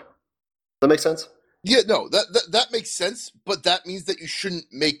around. Does that make sense? Yeah, no, that makes sense, but that means that you shouldn't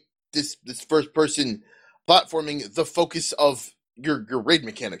make this first person platforming the focus of your raid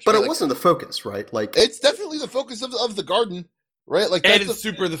mechanics. But right? it wasn't the focus, right? Like It's definitely the focus of the garden, right? Like And that's it's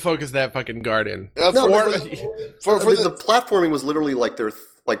super the focus of that fucking garden. for the platforming was literally like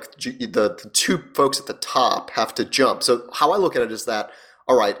the two folks at the top have to jump. So how I look at it is that,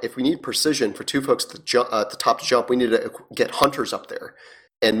 all right, if we need precision for two folks at the top to jump, we need to get hunters up there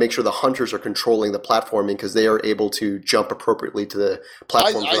and make sure the hunters are controlling the platforming because they are able to jump appropriately to the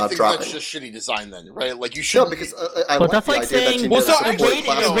platform I without think dropping. that's just shitty design then, right? Like you No, should because I But like that's the like idea that saying you Well, need so to I support raid-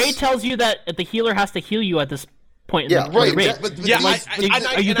 classes. a raid tells you that the healer has to heal you at this point. Yeah, in the right. raid. But Yeah, like,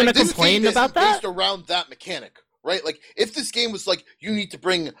 are you going to this complain game about is that? based around that mechanic, right? Like if this game was like you need to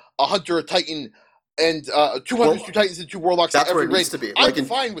bring a hunter, a titan, and 2 hunters, 2 titans, and 2 warlocks that's at where every it raid, needs to be. I'm Like in-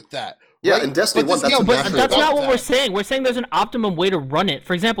 fine with that. Yeah, right? in Destiny But 1, this that's game a is But naturally that's about not what that. we're saying. We're saying there's an optimum way to run it.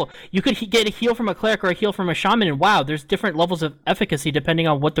 For example, you could get a heal from a cleric or a heal from a shaman, and wow, there's different levels of efficacy depending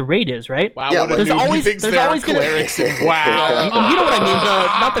on what the raid is, right? Wow, Yeah, what a there's noob. He always- thinks there's there are always gonna- clerics. Wow. You know what I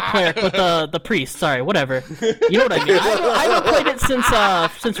mean? Not the cleric, but the priest. Sorry, whatever. You know what I mean? I haven't played it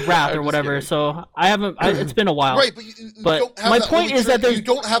since Wrath or whatever, so I haven't. it's been a while. Right, but you But don't have my that point holy is that trinity. there's- you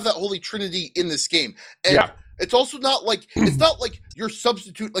don't have that holy trinity in this game, and Yeah. it's also not like it's not like your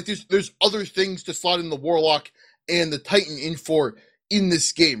substitute. Like there's other things to slot in the warlock and the titan in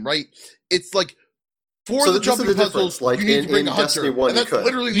this game, right? It's like for So the this is jumping the puzzles, difference, like, you need in- to bring in a hunter, Destiny 1 and that's you could.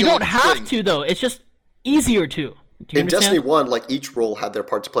 literally You the don't only have thing. to though. It's just easier to. Do you in understand? Destiny 1, like each role had their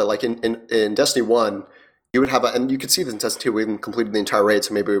part to play. Like in Destiny 1, you would have and you could see this in Destiny 2, we haven't completed the entire raid,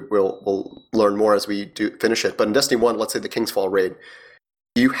 so maybe we'll learn more as we do finish it. But in Destiny 1, let's say the Kingsfall raid,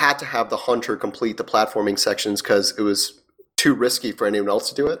 you had to have the hunter complete the platforming sections because it was too risky for anyone else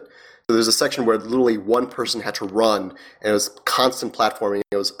to do it. So there's a section where literally one person had to run, and it was constant platforming.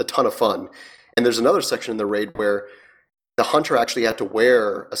 It was a ton of fun. And there's another section in the raid where the hunter actually had to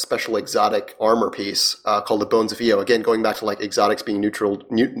wear a special exotic armor piece called the Bones of Io. Again, going back to like exotics being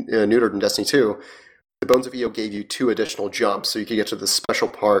neutered in Destiny 2, the Bones of Io gave you 2 additional jumps, so you could get to the special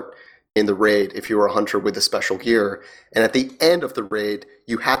part in the raid if you were a hunter with the special gear. And at the end of the raid,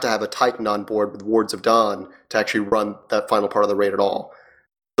 you had to have a Titan on board with Wards of Dawn to actually run that final part of the raid at all.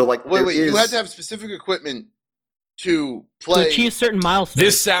 So like, Wait, you had to have specific equipment to play. To achieve certain milestones.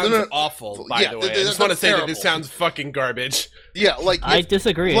 This sounds No. awful, by Yeah, the way. I that's just want to say that terrible. this sounds fucking garbage. Yeah, like I if,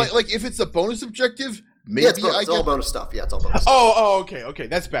 disagree. like if it's a bonus objective, maybe Yeah, it's I all get. bonus stuff. Yeah, it's all bonus stuff. Okay,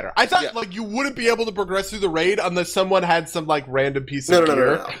 that's better. I thought Yeah. like you wouldn't be able to progress through the raid unless someone had some like random piece No, of no,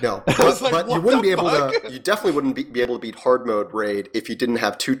 gear. no. I was like, But you what wouldn't the be able fuck? to. You definitely wouldn't be able to beat hard mode raid if you didn't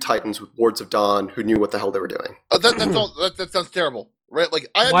have 2 Titans with Wards of Dawn who knew what the hell they were doing. That's all. That sounds terrible, right? Like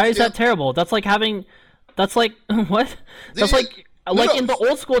I Why is that understand- terrible? That's like having. That's like what? That's Yeah, like no. in the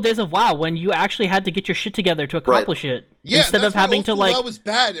old school days of WoW when you actually had to get your shit together to accomplish it Yeah, instead that's of why having old to school like. WoW was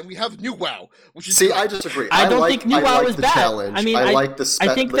bad, and we have new WoW, which is See, good. I disagree. I don't think New WoW like is the bad. challenge. I mean, I like the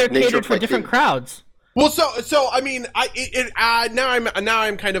I think they're nature catered of, for like, different being- crowds. Well, so I mean, now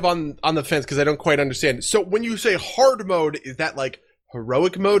I'm kind of on the fence because I don't quite understand. So when you say hard mode, is that like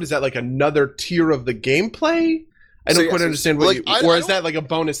heroic mode? Is that like another tier of the gameplay? I So, don't yeah, quite so, understand what like, you, I or is don't- that like a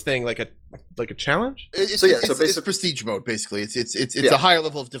bonus thing, like a challenge? It's, So, yeah, it's, so it's basic- prestige mode basically. It's Yeah. a higher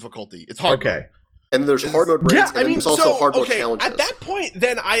level of difficulty. It's hard. Okay. And there's hard mode raids, Yeah, and I then mean, there's also so hard mode okay. challenges. At that point,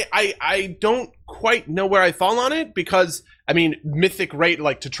 then I don't quite know where I fall on it because I mean, Mythic Raid,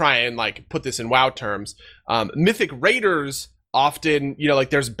 like to try and like put this in WoW terms, Mythic Raiders often, you know, like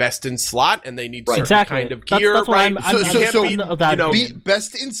there's best in slot and they need Right. certain Exactly. kind of That's- gear, that's why right? I'm- I'm- You I'm can't so- beat, of that you know, opinion.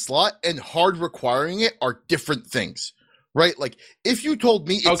 Best in slot and hard requiring it are different things, right? Like if you told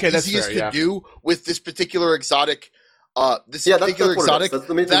me it's Okay, that's easiest fair, yeah. to do with this particular exotic, this Yeah, that's particular what exotic, it is.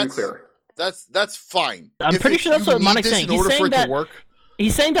 Let me be clear. that's fine. I'm pretty sure that's you what need Monic's this saying. in He's order for saying it to that- work.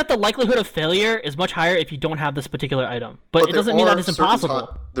 He's saying that the likelihood of failure is much higher if you don't have this particular item, but it there doesn't mean are that it's certain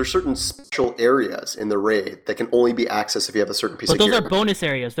impossible. there's certain special areas in the raid that can only be accessed if you have a certain piece But of those gear. are bonus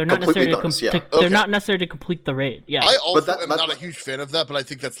areas. They're not Completely necessarily bonus, yeah. they're Okay. not necessary to complete the raid. Yeah. I also that- am that- not a huge fan of that, but I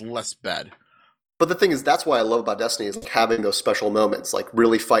think that's less bad. But the thing is, that's why I love about Destiny is like having those special moments, like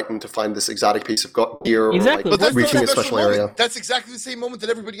really fighting to find this exotic piece of gear, Exactly. or But like that's reaching not a a special special moment. area. That's exactly the same moment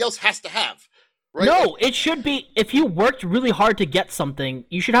that everybody else has to have, right? No, it should be if you worked really hard to get something,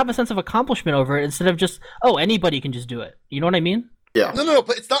 you should have a sense of accomplishment over it instead of just, oh, anybody can just do it. You know what I mean? Yeah. No,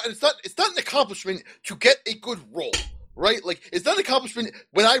 but it's not an accomplishment to get a good roll, right? Like it's not an accomplishment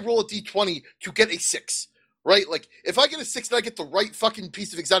when I roll a d20 to get a 6, right? Like if I get a 6 and I get the right fucking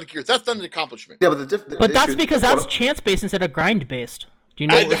piece of exotic gear, that's not an accomplishment. Yeah, but But that's because that's chance based instead of grind based. Do you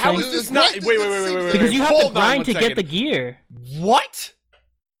know what we're how saying? is this not? Wait. Because you have Hold to on grind one to get second. the gear. What?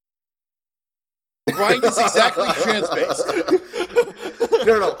 Grind is exactly chance based.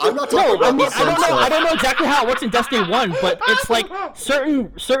 No. I'm not talking No, about I mean, the sense I of. don't know exactly how it works in Destiny 1, but it's like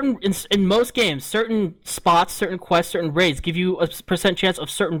certain in most games, certain spots, certain quests, certain raids give you a percent chance of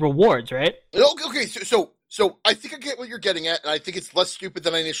certain rewards, right? Okay, so I think I get what you're getting at, and I think it's less stupid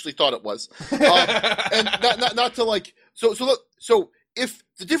than I initially thought it was. And not to like so if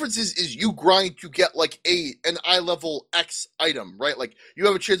the difference is you grind to get like an eye level X item, right? Like you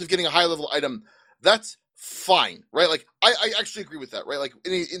have a chance of getting a high level item, that's fine, right? Like I actually agree with that, right? Like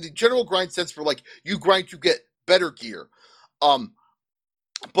in the general grind sense for like you grind to get better gear.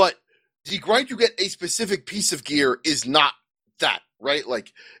 But the grind to get a specific piece of gear is not that, right?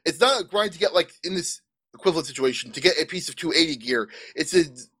 Like it's not a grind to get like in this equivalent situation to get a piece of 280 gear. It's a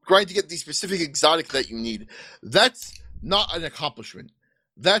grind to get the specific exotic that you need. That's not an accomplishment.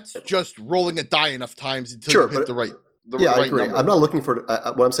 That's just rolling a die enough times until you hit the right. I agree. Number. I'm not looking for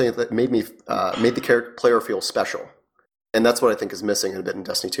what I'm saying is that made the player feel special, and that's what I think is missing a bit in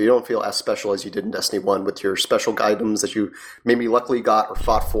Destiny 2. You don't feel as special as you did in Destiny 1 with your special items that you maybe luckily got or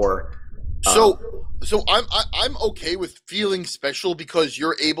fought for. So I'm okay with feeling special because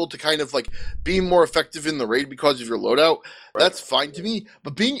you're able to kind of like be more effective in the raid because of your loadout. Right. That's fine to me.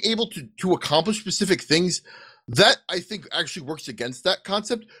 But being able to accomplish specific things, that I think actually works against that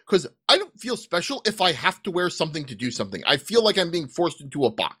concept because I don't feel special if I have to wear something to do something. I feel like I'm being forced into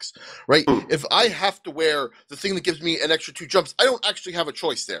a box, right? If I have to wear the thing that gives me an extra 2 jumps, I don't actually have a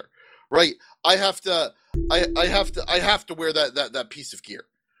choice there, right? I have to wear that piece of gear.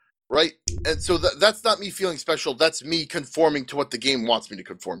 Right? And so that's not me feeling special. That's me conforming to what the game wants me to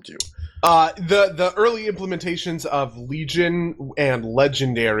conform to. The early implementations of Legion and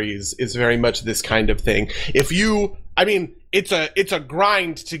Legendaries is very much this kind of thing. It's a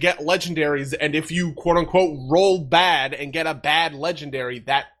grind to get Legendaries, and if you quote unquote roll bad and get a bad Legendary,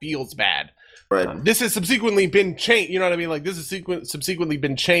 that feels bad. Right. This has subsequently been changed. You know what I mean? Like this has subsequently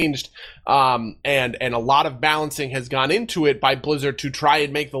been changed, and a lot of balancing has gone into it by Blizzard to try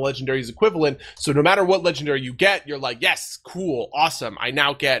and make the legendaries equivalent. So no matter what legendary you get, you're like, yes, cool, awesome. I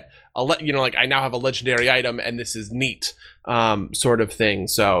now get I now have a legendary item, and this is neat, sort of thing.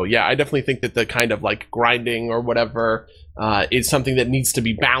 So yeah, I definitely think that the kind of like grinding or whatever is something that needs to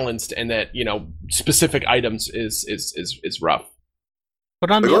be balanced, and that specific items is rough. But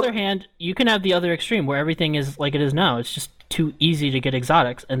on the other hand, you can have the other extreme where everything is like it is now. It's just too easy to get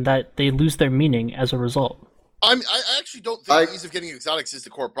exotics, and that they lose their meaning as a result. I actually don't think the ease of getting exotics is the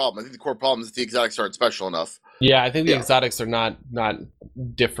core problem. I think the core problem is that the exotics aren't special enough. Yeah, I think the exotics are not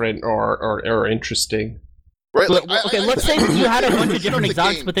different or interesting. Right? Like, let's say you had a bunch of different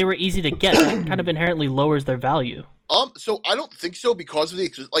exotics, but they were easy to get. That kind of inherently lowers their value. So I don't think so because of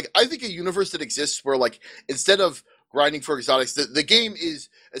I think a universe that exists where instead of grinding for exotics, the game is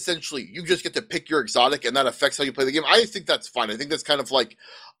essentially you just get to pick your exotic and that affects how you play the game. I think that's fine. I think that's kind of like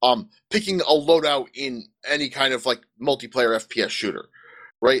picking a loadout in any kind of like multiplayer FPS shooter,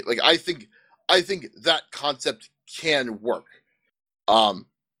 right? Like I think that concept can work. I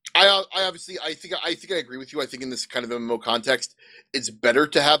think I agree with you. I think in this kind of MMO context, it's better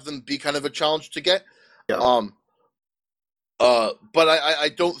to have them be kind of a challenge to get. Yeah. But I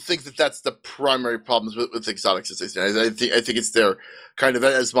don't think that that's the primary problems with exotics. As I said, I think it's their kind of,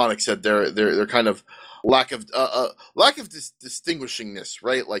 as Monik said, their kind of lack of distinguishingness,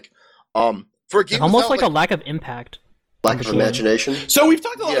 right? Like, for a game, almost like a lack of impact, lack of imagination. So we've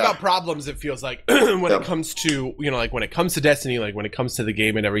talked a lot about problems. It feels like when it comes to when it comes to Destiny, like when it comes to the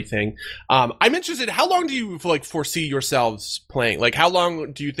game and everything. I'm interested. How long do you foresee yourselves playing? Like, how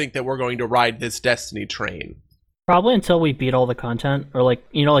long do you think that we're going to ride this Destiny train? Probably until we beat all the content, or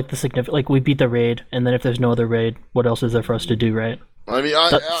the significant, we beat the raid, and then if there's no other raid, what else is there for us to do, right? I mean,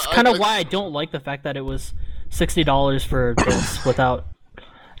 that's kind of why I don't like the fact that it was $60 for this without.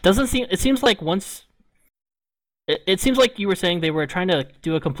 It seems like once. It seems like you were saying they were trying to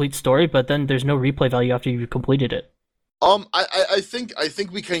do a complete story, but then there's no replay value after you've completed it. I think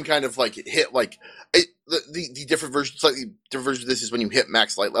we can kind of hit the different versions. Slightly different version of this is when you hit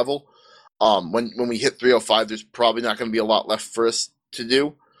max light level. When we hit 305, there's probably not going to be a lot left for us to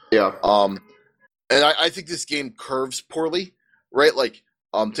do. Yeah. And I think this game curves poorly, right? Like,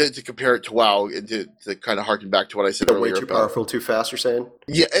 to compare it to WoW and to kind of harken back to what I said earlier. Way too powerful, too fast, you're saying?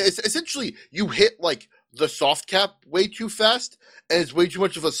 Yeah, it's essentially you hit the soft cap way too fast, and it's way too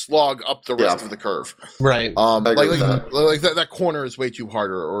much of a slog up the rest of the curve. Right. That corner is way too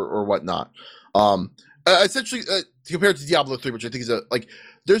harder or whatnot. Essentially, compared to Diablo 3, which I think is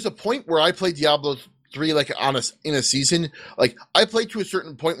there's a point where I play Diablo 3 in a season. Like I played to a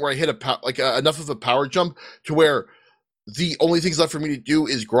certain point where I hit enough of a power jump to where the only things left for me to do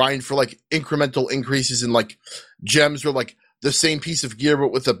is grind for incremental increases in gems or the same piece of gear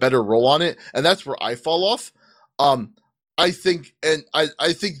but with a better roll on it, and that's where I fall off. I think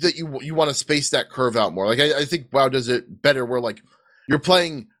that you want to space that curve out more. Like I think WoW does it better where like you're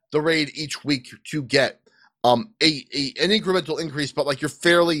playing the raid each week to get an incremental increase, but like you're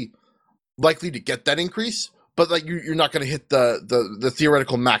fairly likely to get that increase, but like you're not going to hit the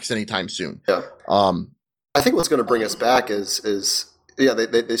theoretical max anytime soon. Yeah. I think what's going to bring us back is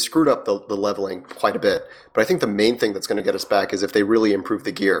they screwed up the leveling quite a bit, but I think the main thing that's going to get us back is if they really improve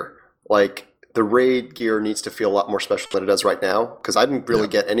the gear. Like the raid gear needs to feel a lot more special than it does right now, because I didn't really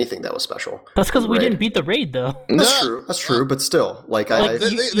get anything that was special. That's because we didn't beat the raid, though. That's true, but still,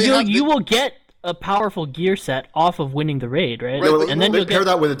 you will get a powerful gear set off of winning the raid, right? And then you'll pair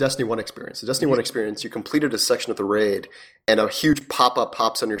that with a Destiny 1 experience. The Destiny 1 experience, you completed a section of the raid, and a huge pop-up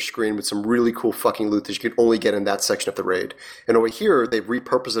pops on your screen with some really cool fucking loot that you can only get in that section of the raid. And over here, they've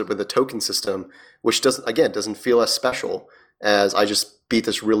repurposed it with a token system, which doesn't feel as special as I just beat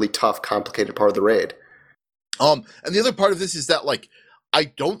this really tough, complicated part of the raid. And the other part of this is that, like, I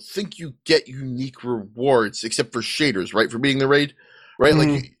don't think you get unique rewards except for shaders, right, for beating the raid, right?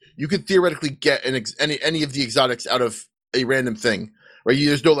 Mm-hmm. Like, you could theoretically get any of the exotics out of a random thing, right?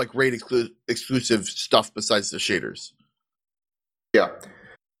 There's no, like, raid exclusive stuff besides the shaders. Yeah.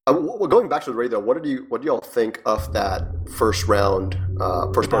 Well, going back to the raid, though, what do y'all think of that first round,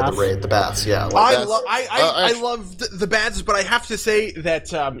 first part of the raid, the baths? Yeah, I love the baths, but I have to say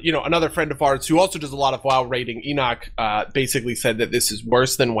that another friend of ours who also does a lot of WoW raiding, Enoch, basically said that this is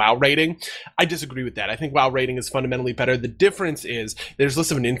worse than WoW raiding. I disagree with that. I think WoW raiding is fundamentally better. The difference is there's less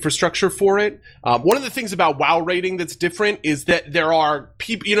of an infrastructure for it. One of the things about WoW raiding that's different is that there are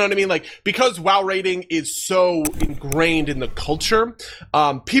people, you know what I mean? Like, because WoW raiding is so ingrained in the culture,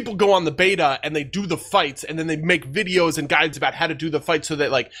 people go on the beta and they do the fights, and then they make videos and guides about how to do the fight, so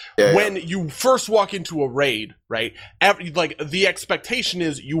that when you first walk into a raid, right, the expectation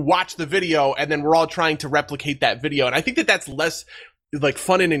is you watch the video and then we're all trying to replicate that video. And I think that that's less like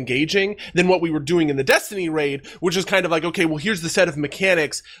fun and engaging than what we were doing in the Destiny raid, which is kind of like, okay, well, here's the set of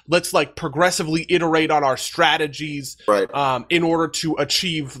mechanics. Let's like progressively iterate on our strategies, right, in order to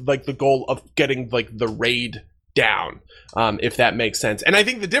achieve like the goal of getting like the raid down, if that makes sense. And I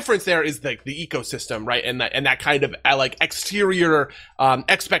think the difference there is like the ecosystem, right, and that kind of like exterior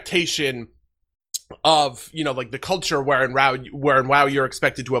expectation of, like the culture where in WoW you're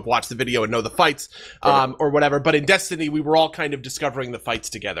expected to have watched the video and know the fights, or whatever. But in Destiny, we were all kind of discovering the fights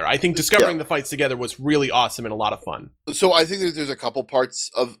together. I think discovering the fights together was really awesome and a lot of fun. So I think there's a couple parts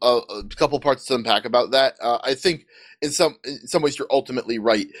to unpack about that. I think in some ways you're ultimately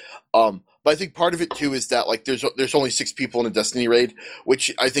right. But I think part of it too is that like there's only 6 people in a Destiny raid,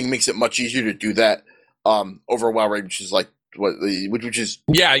 which I think makes it much easier to do that over a WoW raid, which is like which is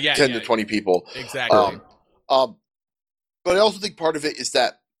 10 to 20 people. Exactly. But I also think part of it is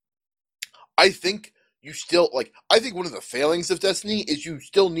that I think you still I think one of the failings of Destiny is you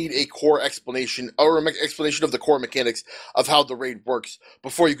still need a core explanation or an explanation of the core mechanics of how the raid works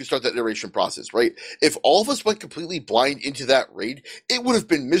before you can start that iteration process, right? If all of us went completely blind into that raid, it would have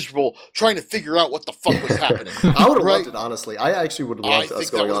been miserable trying to figure out what the fuck was happening. I would have loved it, honly. I actually would have loved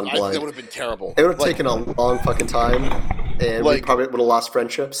us going on blind. I think that would have been terrible. It would have taken a long fucking time, and we probably would have lost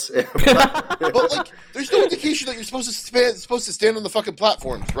friendships. But there's no indication that you're supposed to stand on the fucking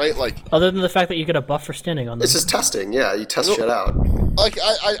platforms, right? Other than the fact that you get a buff for standing on them. This is testing, yeah. You test shit out.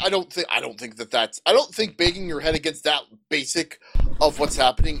 I don't think banging your head against that basic of what's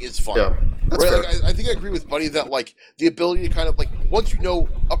happening is fun. Yeah, that's right? I think I agree with Buddy that the ability to kind of once you know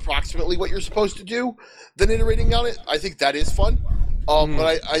approximately what you're supposed to do, then iterating on it, I think that is fun.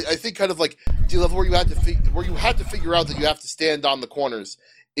 But I think kind of the level where you had to figure out that you have to stand on the corners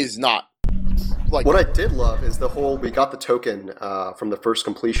is not. What I did love is we got the token from the first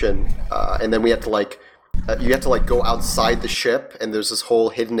completion, and then we had to you have to go outside the ship, and there's this whole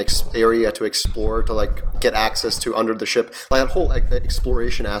hidden area to explore to get access to under the ship. That whole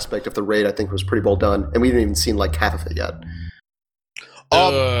exploration aspect of the raid, I think, was pretty well done, and we didn't even seen half of it yet.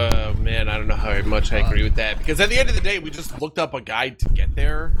 Man, I don't know how much I agree with that, because at the end of the day, we just looked up a guide to get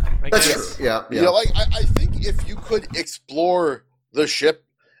there. That's true. Yeah. I think if you could explore the ship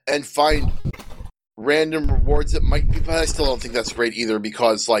and find random rewards, it might be, but I still don't think that's great either,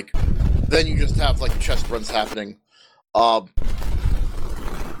 because then you just have chest runs happening. I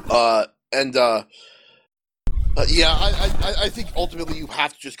think ultimately you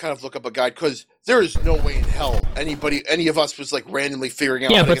have to just kind of look up a guide, because there is no way in hell any of us was randomly figuring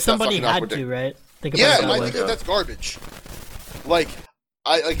out. Yeah, but somebody had to, right? Think about I think that's garbage. I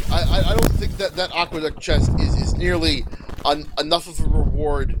don't think that aqueduct chest is nearly enough of a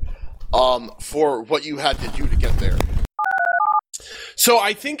reward for what you had to do to get there. So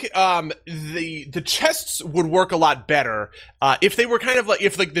I think the chests would work a lot better if they were kind of like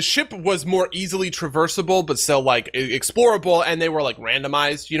if like the ship was more easily traversable but still like explorable, and they were like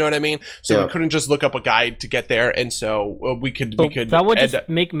randomized. You know what I mean? So we couldn't just look up a guide to get there, and so we could that would just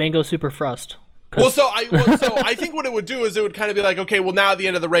make Mango super frust. So I think what it would do is it would kind of be like, okay, well now at the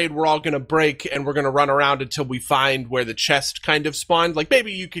end of the raid we're all going to break and we're going to run around until we find where the chest kind of spawned. Like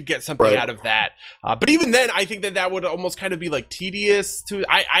maybe you could get something out of that, but even then I think that would almost kind of be like tedious.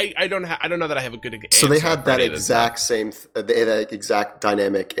 I don't know that I have a good answer. So they had that exact same that exact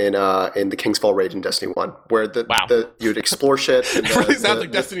dynamic in the King's Fall raid in Destiny 1, where you'd explore shit. And it really sounds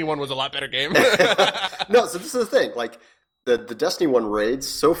like Destiny 1 was a lot better game. No, so this is the thing, like. The Destiny 1 raids,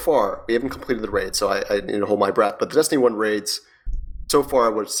 so far, we haven't completed the raid, so I need to hold my breath, but the Destiny 1 raids, so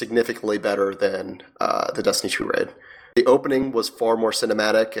far, were significantly better than the Destiny 2 raid. The opening was far more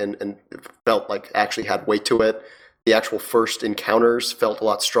cinematic and felt like actually had weight to it. The actual first encounters felt a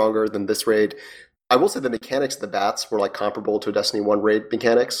lot stronger than this raid. I will say the mechanics of the bats were like comparable to Destiny 1 raid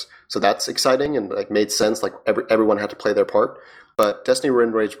mechanics, so that's exciting and like made sense, like everyone had to play their part. But Destiny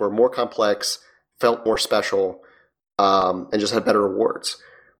 1 raids were more complex, felt more special, and just had better rewards.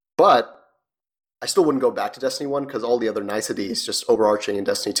 But I still wouldn't go back to Destiny 1 because all the other niceties just overarching in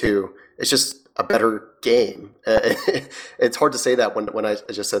Destiny 2, it's just a better game. It's hard to say that when I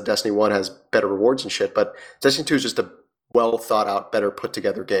just said Destiny 1 has better rewards and shit, but Destiny 2 is just a well thought out, better put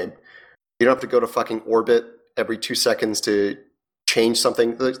together game. You don't have to go to fucking orbit every 2 seconds to change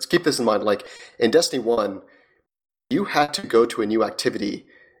something. Let's keep this in mind. Like in Destiny 1, you had to go to a new activity.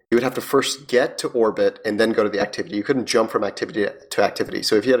 You would have to first get to orbit and then go to the activity. You couldn't jump from activity to activity.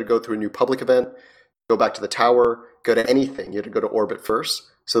 So if you had to go through a new public event, go back to the tower, go to anything, you had to go to orbit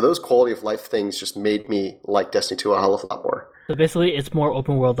first. So those quality of life things just made me like Destiny 2 a hell of a lot more. So basically, it's more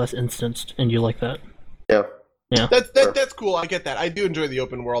open world, less instanced, and you like that? Yeah. That's cool. I get that. I do enjoy the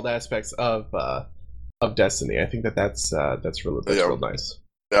open world aspects of Destiny. I think that's real nice.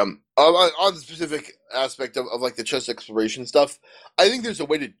 On the specific aspect of like the chest exploration stuff, I think there's a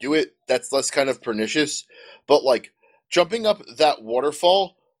way to do it that's less kind of pernicious, but like jumping up that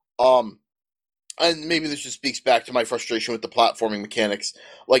waterfall, and maybe this just speaks back to my frustration with the platforming mechanics.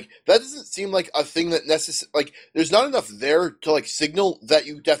 Like that doesn't seem like a thing that like there's not enough there to like signal that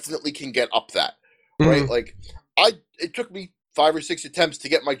you definitely can get up that, right? Like it took me 5 or 6 attempts to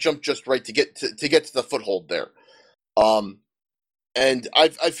get my jump just right to get to the foothold there. And I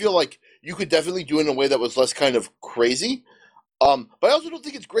feel like you could definitely do it in a way that was less kind of crazy. But I also don't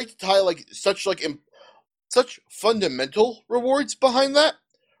think it's great to tie like such fundamental rewards behind that,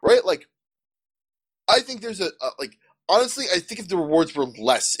 right? Like, I think there's like honestly, I think if the rewards were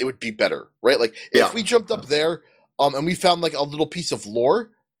less, it would be better, right? Like if we jumped up there, and we found like a little piece of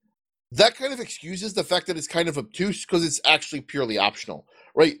lore, that kind of excuses the fact that it's kind of obtuse because it's actually purely optional,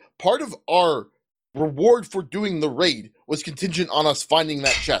 right? Part of our reward for doing the raid was contingent on us finding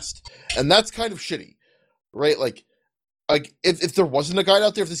that chest, and that's kind of shitty, right? Like if there wasn't a guide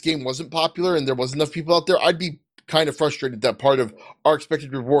out there, if this game wasn't popular and there wasn't enough people out there, I'd be kind of frustrated that part of our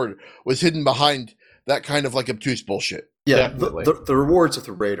expected reward was hidden behind that kind of like obtuse bullshit. Yeah, the rewards of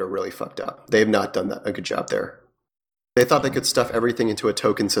the raid are really fucked up. They have not done a good job there. They thought they could stuff everything into a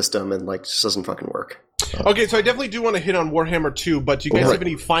token system, and like just doesn't fucking work. Okay, so I definitely do want to hit on Warhammer 2, but do you guys have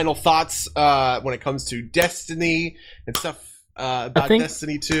any final thoughts when it comes to Destiny and stuff about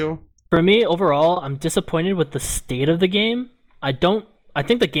Destiny 2? For me, overall, I'm disappointed with the state of the game. I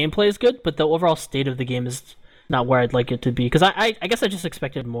think the gameplay is good, but the overall state of the game is not where I'd like it to be. Because I guess I just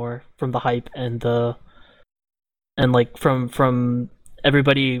expected more from the hype and like from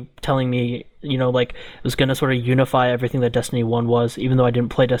everybody telling me, you know, like it was gonna sort of unify everything that Destiny 1 was. Even though I didn't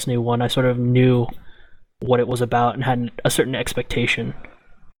play Destiny 1, I sort of knew what it was about and had a certain expectation.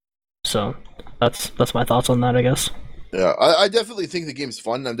 So that's my thoughts on that, I guess. Yeah, I definitely think the game's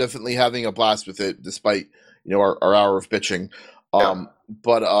fun. I'm definitely having a blast with it, despite our hour of bitching.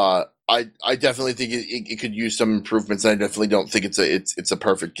 But I definitely think it could use some improvements. And I definitely don't think it's a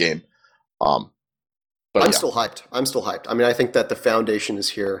perfect game. But I'm still hyped. I mean, I think that the foundation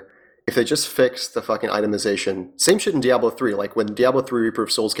is here. If they just fix the fucking itemization, same shit in Diablo 3. Like when Diablo 3 Reaper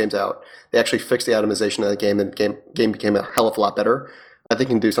of Souls came out, they actually fixed the itemization of the game, and the game became a hell of a lot better. I think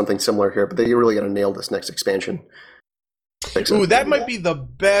they can do something similar here, but they really got to nail this next expansion. Ooh, that might be the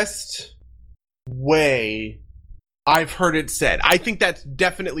best way I've heard it said. I think that's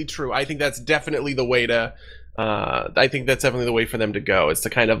definitely true. I think that's definitely the way to. I think that's definitely the way for them to go. Is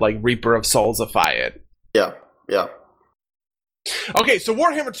to kind of like Reaper of Soulsify it. Yeah. Okay, so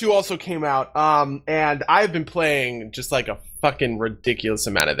Warhammer 2 also came out, and I've been playing just like a fucking ridiculous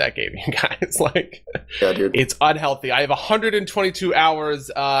amount of that game, you guys. Like, Yeah, dude. it's unhealthy. I have 122 hours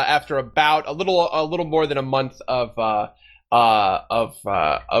after about a little more than a month of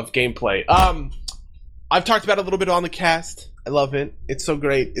gameplay. I've talked about it a little bit on the cast. I love it. It's so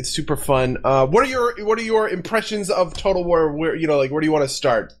great. It's super fun. What are your impressions of Total War? Where where do you want to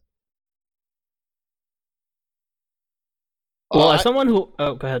start? Well, as someone who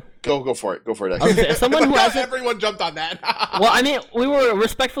go ahead. Go for it. Go for it. As someone who hasn't, Everyone jumped on that. well, I mean, we were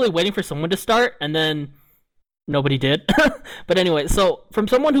respectfully waiting for someone to start, and then nobody did. But anyway, so from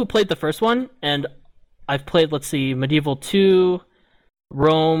someone who played the first one, and I've played, let's see, Medieval 2,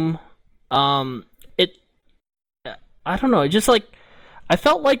 Rome. I don't know. It just like I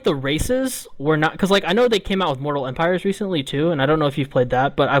felt like the races were not because like I know they came out with Mortal Empires recently too, and I don't know if you've played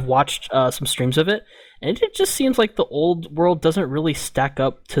that, but I've watched some streams of it, and it just seems like the old world doesn't really stack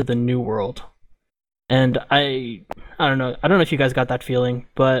up to the new world. And I don't know. I don't know if you guys got that feeling,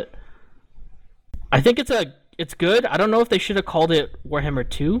 but I think it's good. I don't know if they should have called it Warhammer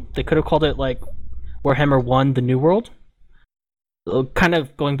 2. They could have called it like Warhammer 1: The New World. Kind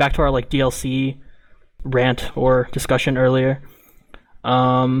of going back to our like DLC rant or discussion earlier.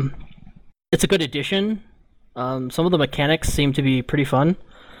 It's a good addition. Some of the mechanics seem to be pretty fun,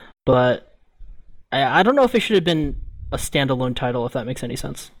 but I don't know if it should have been a standalone title, if that makes any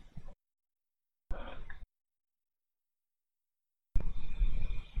sense.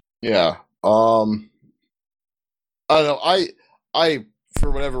 Yeah. I don't know. I for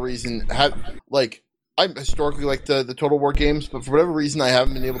whatever reason have like I'm historically like the Total War games, but for whatever reason I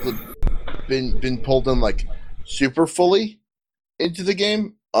haven't been able to been pulled in like super fully into the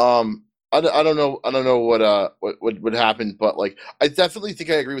game. I don't know what would happen, but like I definitely think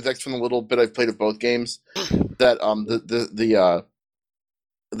I agree with X from the little bit I've played of both games that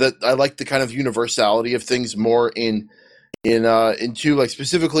that I like the kind of universality of things more in two, like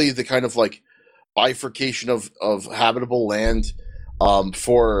specifically the kind of like bifurcation of habitable land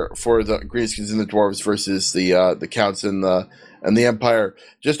for the Greenskins and the dwarves versus the counts and the Empire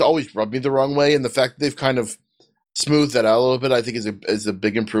just always rubbed me the wrong way, and the fact that they've kind of smoothed that out a little bit I think is a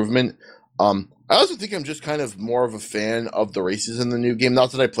big improvement. I also think I'm just kind of more of a fan of the races in the new game.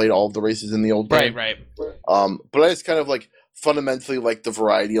 Not that I played all of the races in the old game. Right. But I just kind of like fundamentally like the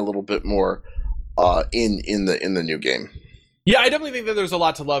variety a little bit more in the new game. Yeah, I definitely think that there's a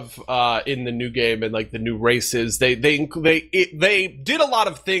lot to love in the new game and like the new races. They did a lot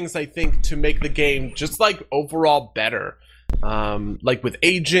of things I think to make the game just like overall better. Like with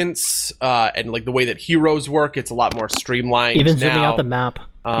agents and like the way that heroes work, it's a lot more streamlined. Even zooming out the map,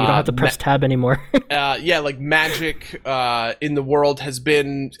 you don't have to press tab anymore. Yeah, like magic in the world has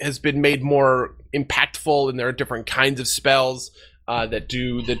been made more impactful, and there are different kinds of spells that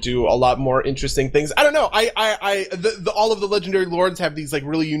do a lot more interesting things. I don't know. All of the legendary lords have these like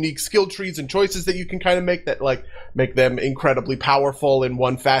really unique skill trees and choices that you can kind of make that like make them incredibly powerful in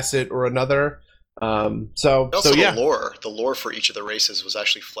one facet or another. So yeah, the lore for each of the races was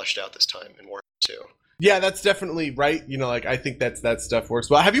actually fleshed out this time in Warhammer 2. Yeah, that's definitely right. You know, like I think that stuff works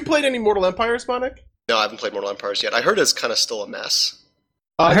well. Have you played any Mortal Empires, Monic? No, I haven't played Mortal Empires yet. I heard it's kind of still a mess.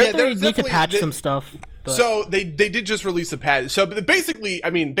 I heard they need to patch some stuff. But... So they did just release a patch. So basically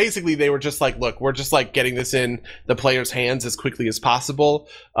they were just like, look, we're just like getting this in the players' hands as quickly as possible.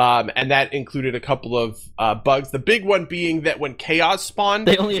 And that included a couple of bugs. The big one being that when chaos spawned,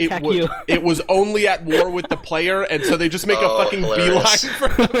 they only attack you. It was only at war with the player, and so they just make a fucking hilarious. beeline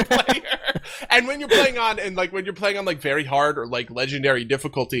for the player. And when you're playing on like very hard or like legendary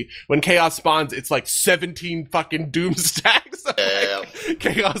difficulty, when chaos spawns, it's like 17 fucking doom stacks. Like,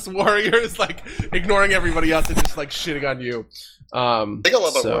 Chaos warriors like ignoring everybody else and just like shitting on you. The thing I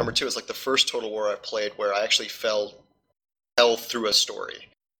love about Warhammer 2 is like the first Total War I've played where I actually fell through a story.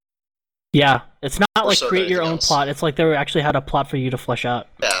 Yeah, it's not like so create your own else. plot. It's like they actually had a plot for you to flesh out.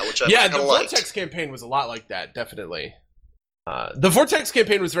 Yeah, which I the Vortex campaign was a lot like that, definitely. The Vortex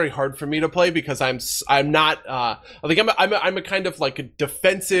campaign was very hard for me to play because I'm not I think I'm a kind of like a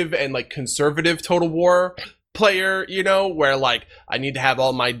defensive and like conservative Total War player, you know, where like I need to have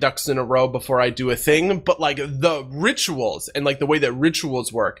all my ducks in a row before I do a thing, but like the rituals and like the way that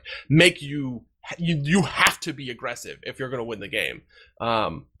rituals work make you have to be aggressive if you're going to win the game.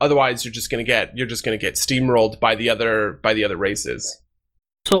 Otherwise you're just going to get steamrolled by the other races.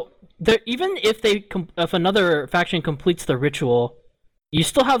 So even if another faction completes the ritual, you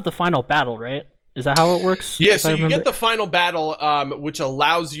still have the final battle, right? Is that how it works? Yeah, so you get the final battle, which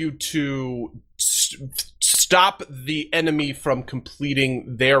allows you to stop the enemy from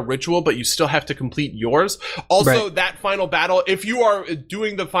completing their ritual, but you still have to complete yours. Also, that final battle, if you are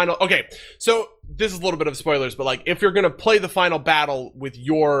doing the final... Okay, so this is a little bit of spoilers, but like if you're going to play the final battle with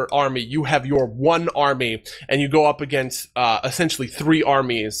your army, you have your one army and you go up against essentially 3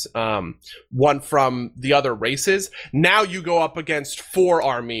 armies, one from the other races. Now you go up against 4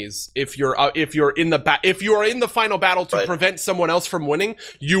 armies. If you're in the final battle to prevent someone else from winning,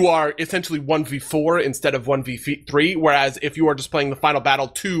 you are essentially 1v4 instead of 1v3, whereas if you are just playing the final battle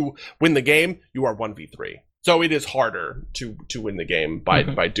to win the game, you are 1v3. So it is harder to win the game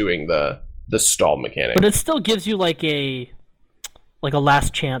by doing the stall mechanic. But it still gives you like a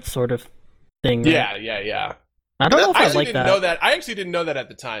last chance sort of thing. Right? Yeah. I don't know if I like that. I actually didn't know that at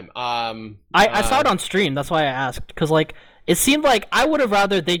the time. I saw it on stream. That's why I asked, because like it seemed like I would have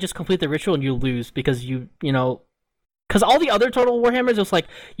rather they just complete the ritual and you lose because you know, because all the other Total Warhammers, it's like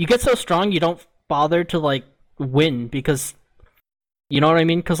you get so strong you don't bother to like win because. You know what I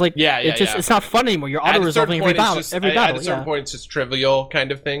mean? Because like, it's not fun anymore. You're auto resolving every battle. At a certain point, it's just trivial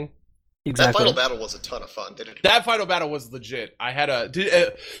kind of thing. That Exactly. final battle was a ton of fun. That final battle was legit. I had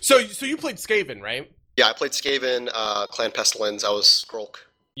so you played Skaven, right? Yeah, I played Skaven, Clan Pestilence. I was Skrulk.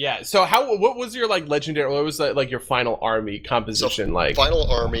 Yeah. So what was your like legendary? What was like your final army composition like?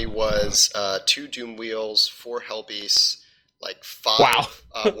 Final army was 2 Doom Wheels, 4 Hellbeasts, like 5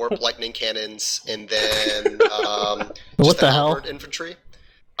 Warp Lightning Cannons, and then what the hell? Infantry.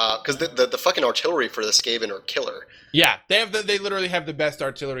 Because the fucking artillery for the Skaven are killer. Yeah, they literally have the best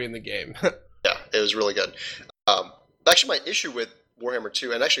artillery in the game. Yeah, it was really good. Actually, my issue with Warhammer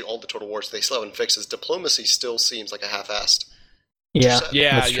 2, and actually all the Total Wars, they still haven't fixed, is diplomacy still seems like a half-assed. Yeah,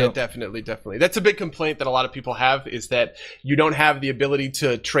 definitely. That's a big complaint that a lot of people have, is that you don't have the ability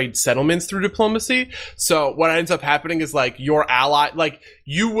to trade settlements through diplomacy. So what ends up happening is like your ally, like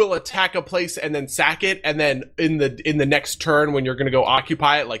you will attack a place and then sack it, and then in the next turn when you're going to go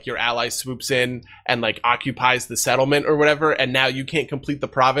occupy it, like your ally swoops in and like occupies the settlement or whatever, and now you can't complete the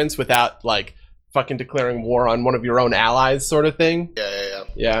province without like fucking declaring war on one of your own allies, sort of thing.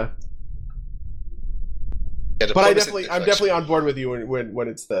 Yeah. But I'm definitely on board with you when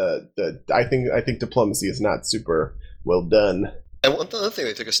it's the I think diplomacy is not super well done. And one other thing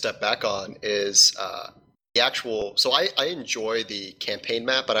they took a step back on is the actual. So I enjoy the campaign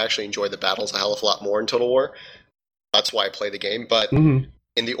map, but I actually enjoy the battles a hell of a lot more in Total War. That's why I play the game. But in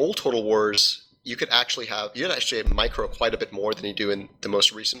the old Total Wars, you could actually micro quite a bit more than you do in the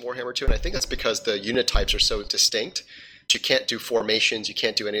most recent Warhammer 2, and I think that's because the unit types are so distinct. You can't do formations, you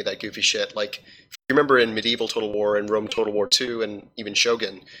can't do any of that goofy shit. Like, if you remember in medieval Total War and Rome Total War 2 and even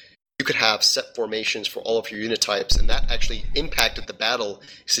Shogun, you could have set formations for all of your unit types, and that actually impacted the battle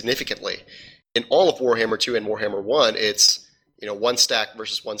significantly. In all of Warhammer 2 and Warhammer 1, it's, one stack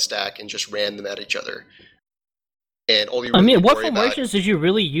versus one stack and just ran them at each other. And all you really what formations did you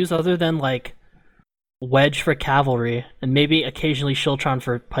really use other than like Wedge for cavalry, and maybe occasionally Shiltron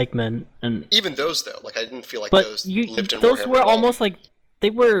for pikemen, and even those though, like I didn't feel like those lived in those Warhammer were almost like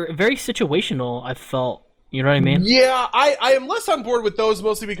they were very situational. I felt, you know what I mean? Yeah, I am less on board with those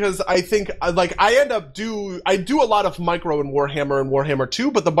mostly because I think like I do a lot of micro in Warhammer and Warhammer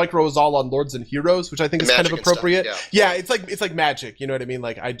 2, but the micro is all on Lords and Heroes, which I think is kind of appropriate. Stuff, yeah, it's like Magic, you know what I mean?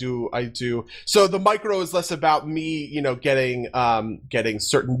 Like I do. So the micro is less about me, getting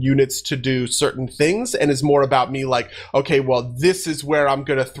certain units to do certain things, and is more about me like, okay, well, this is where I'm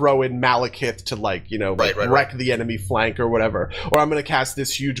gonna throw in Malekith to wreck the enemy flank or whatever, or I'm gonna cast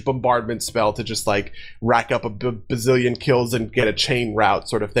this huge bombardment spell to just like rack up a bazillion kills and get a chain route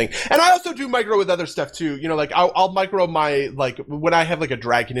sort of thing. And I also do micro with other stuff too. Like I'll micro my, like when I have like a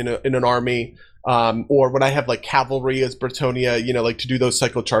dragon in an army, or when I have like cavalry as Bretonia, like to do those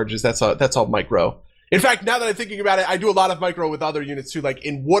cycle charges. That's all micro. In fact, now that I'm thinking about it, I do a lot of micro with other units too. Like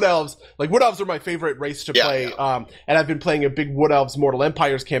in Wood Elves, Wood Elves are my favorite race to play. And I've been playing a big Wood Elves Mortal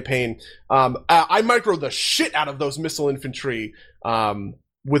Empires campaign. I micro the shit out of those missile infantry.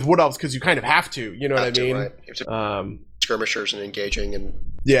 With Wood Elves, because you kind of have to, you know what I mean? Right. You have to skirmishers and engaging and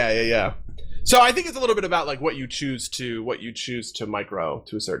yeah. So I think it's a little bit about like what you choose to micro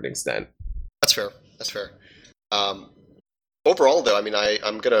to a certain extent. That's fair. Overall, though, I mean,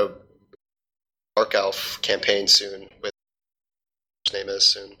 I'm gonna Dark Elf campaign soon with his name is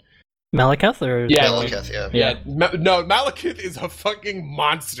soon. Malekith or Malekith, yeah. No, Malekith is a fucking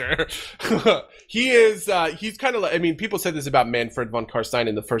monster. He's kind of like, I mean, people said this about Manfred von Karstein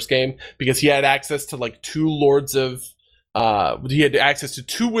in the first game because he had access to like two Winds of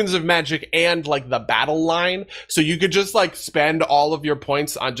Magic and like the battle line, so you could just like spend all of your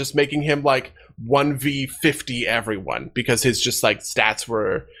points on just making him like 1v50 everyone because his just like stats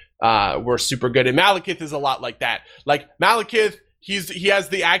were were super good. And Malekith is a lot like that. Like Malekith, he has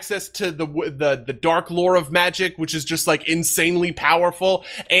the access to the dark lore of magic, which is just like insanely powerful,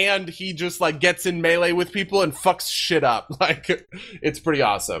 and he just like gets in melee with people and fucks shit up. Like, it's pretty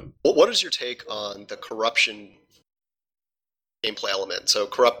awesome. What is your take on the corruption gameplay element? So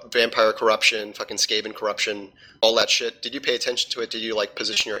vampire corruption, fucking Skaven corruption, all that shit. Did you pay attention to it? Did you like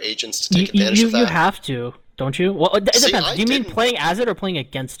position your agents to take advantage of that? You have to, don't you? Well, it depends. I Do you mean didn't. playing as it or playing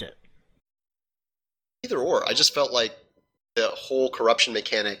against it? Either or. I just felt like the whole corruption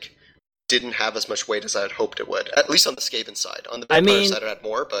mechanic didn't have as much weight as I had hoped it would. At least on the Skaven side. On the vampire side, it had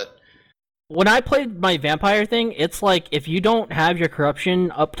more, but when I played my vampire thing, it's like if you don't have your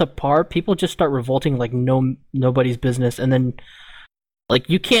corruption up to par, people just start revolting like nobody's business, and then like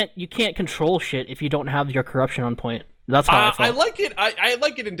you can't control shit if you don't have your corruption on point. That's how I felt. I like it. I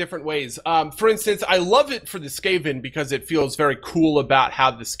like it in different ways. For instance, I love it for the Skaven because it feels very cool about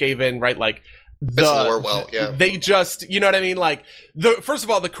how the Skaven, right, like they just, you know what I mean? Like, first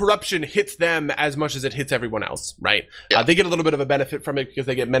of all, the corruption hits them as much as it hits everyone else, right? Yeah. They get a little bit of a benefit from it because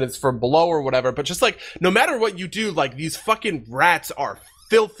they get minutes from below or whatever. But just like, no matter what you do, like these fucking rats are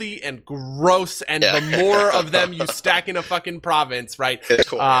filthy and gross, and the more of them you stack in a fucking province, right?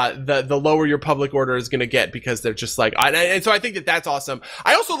 Cool. The lower your public order is going to get because they're just like, and so I think that's awesome.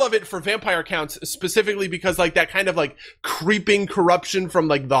 I also love it for vampire counts specifically because like that kind of like creeping corruption from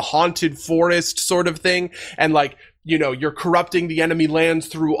like the haunted forest sort of thing, and like, you know, you're corrupting the enemy lands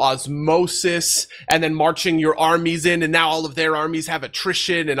through osmosis and then marching your armies in, and now all of their armies have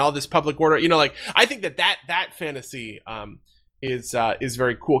attrition and all this public order. You know, like I think that fantasy is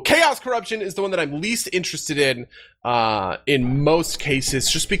very cool. Chaos corruption is the one that I'm least interested in most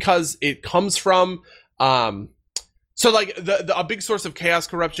cases, just because it comes from so like a big source of chaos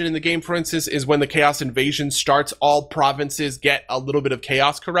corruption in the game, for instance, is when the chaos invasion starts, all provinces get a little bit of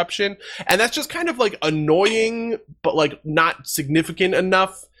chaos corruption, and that's just kind of like annoying, but like not significant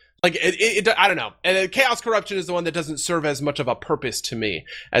enough. Like I don't know. And chaos corruption is the one that doesn't serve as much of a purpose to me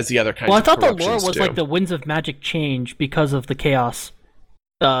as the other kinds. Well, I thought the lore was like the winds of magic change because of the chaos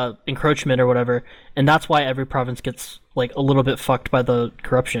encroachment or whatever, and that's why every province gets like a little bit fucked by the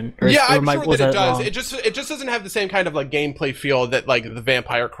corruption. I'm sure that it does. It just doesn't have the same kind of like gameplay feel that like the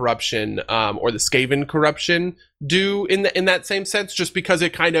vampire corruption or the Skaven corruption do in that same sense, just because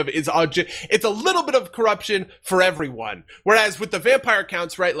it kind of is it's a little bit of corruption for everyone, whereas with the vampire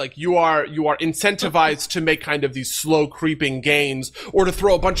counts, right, like you are incentivized to make kind of these slow creeping gains, or to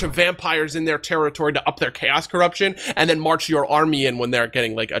throw a bunch of vampires in their territory to up their chaos corruption and then march your army in when they're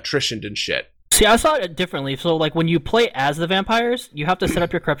getting like attritioned and shit. See, I saw it differently. So, like, when you play as the vampires, you have to set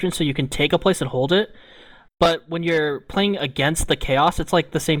up your corruption so you can take a place and hold it. But when you're playing against the chaos, it's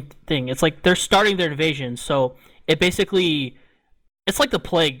like the same thing. It's like they're starting their invasion, so it basically... It's like the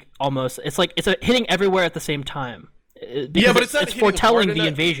plague, almost. It's like it's hitting everywhere at the same time. Yeah, but it's foretelling the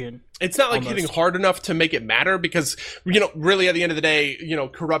invasion. It's not like hitting hard enough to make it matter, because, you know, really at the end of the day, you know,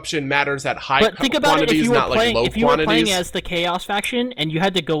 corruption matters at high quantities, think about it, if you were not playing, like low if you quantities. were playing as the chaos faction and you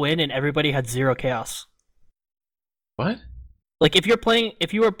had to go in and everybody had 0 chaos. What? Like if you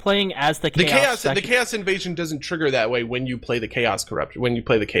were playing as the chaos the chaos invasion doesn't trigger that way when you play the chaos corruption, when you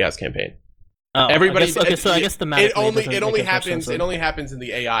play the chaos campaign. Oh, everybody. So I guess it only happens in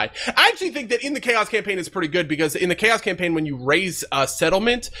the AI. I actually think that in the chaos campaign is pretty good, because in the chaos campaign, when you raise a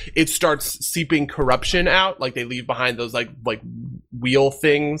settlement, it starts seeping corruption out. Like they leave behind those like wheel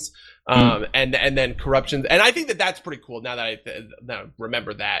things, and then corruption. And I think that that's pretty cool. Now that I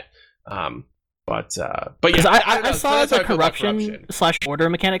remember that. But yeah, I saw the corruption / order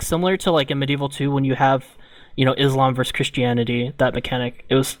mechanic similar to like in Medieval 2 when you have, you know, Islam versus Christianity, that mechanic.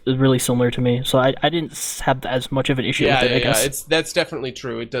 It was really similar to me, so I didn't have as much of an issue with it, I guess. That's definitely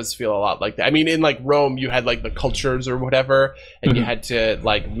true. It does feel a lot like that. I mean, in like Rome, you had like the cultures or whatever, and you had to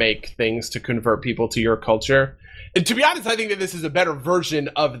like make things to convert people to your culture. And to be honest, I think that this is a better version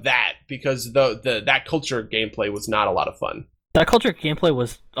of that, because that culture gameplay was not a lot of fun. That culture gameplay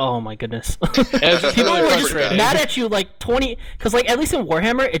was, oh my goodness. People were just mad at you like 20, because like at least in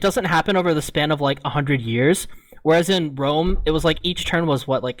Warhammer, it doesn't happen over the span of like 100 years. Whereas in Rome, it was like each turn was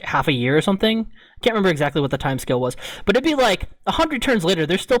what, like half a year or something? I can't remember exactly what the time scale was. But it'd be like 100 turns later,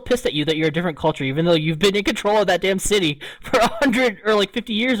 they're still pissed at you that you're a different culture, even though you've been in control of that damn city for 100 or like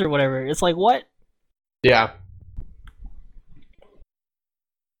 50 years or whatever. It's like, what? Yeah.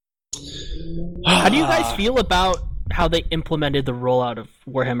 How do you guys feel about how they implemented the rollout of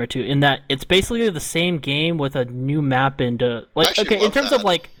Warhammer 2, in that it's basically the same game with a new map and like, okay, in terms of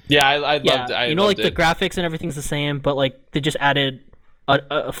like, I loved it. You know, like the graphics and everything's the same, but like they just added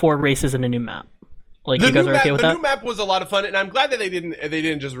 4 races and a new map. Like, you guys are okay with the that? new map was a lot of fun, and I'm glad that they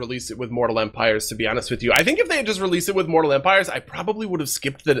didn't just release it with Mortal Empires, to be honest with you. I think if they had just released it with Mortal Empires, I probably would have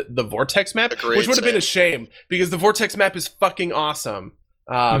skipped the Vortex map, which would have been a shame, because the Vortex map is fucking awesome.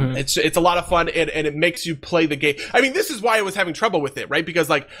 It's a lot of fun, and it makes you play the game. I mean, this is why I was having trouble with it, right? Because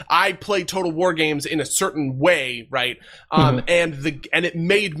like I play Total War games in a certain way, right? And it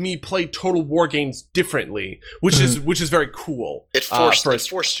made me play Total War games differently, which is very cool. It forced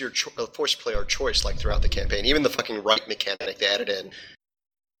forced player choice like throughout the campaign. Even the fucking right mechanic they added in.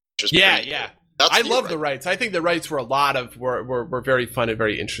 Yeah. I love the rights. I think the rights were were very fun and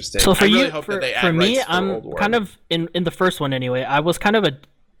very interesting. So for I really you, hope for that they add me, rights for I'm Old War. kind of in the first one anyway. I was kind of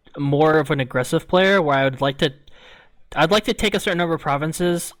more of an aggressive player where I'd like to take a certain number of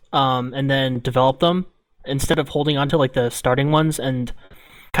provinces, and then develop them instead of holding on to like the starting ones and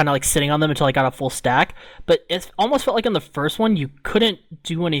kind of like sitting on them until I got a full stack. But it almost felt like in the first one you couldn't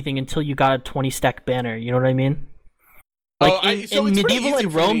do anything until you got a 20 stack banner. You know what I mean? Like in Medieval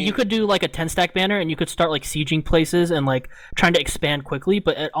and Rome, you could do like a 10 stack banner and you could start like sieging places and like trying to expand quickly,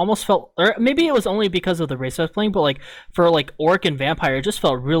 but it almost felt, or maybe it was only because of the race I was playing, but like for like Orc and Vampire, it just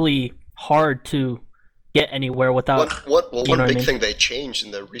felt really hard to get anywhere without. One big thing they changed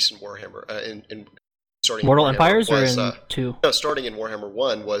in the recent Warhammer, in starting Mortal in Warhammer Empires was, or in 2? No, starting in Warhammer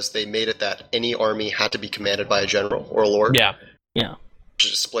 1 was they made it that any army had to be commanded by a general or a lord. Yeah.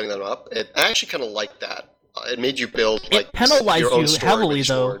 Just splitting them up. I actually kind of liked that. It made you build like it penalized your own you story heavily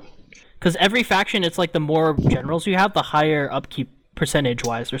though, because every faction, it's like the more generals you have, the higher upkeep percentage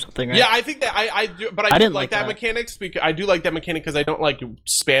wise or something, right? Yeah, I think that I do, but I didn't like that mechanics. Because I do like that mechanic because I don't like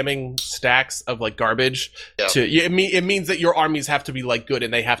spamming stacks of like garbage. Yeah. It means that your armies have to be like good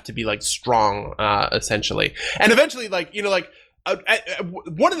and they have to be like strong, essentially. And eventually, like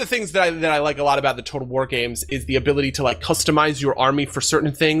one of the things that I like a lot about the Total War games is the ability to like customize your army for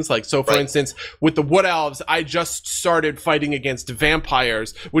certain things. Like, so for instance, with the Wood Elves, I just started fighting against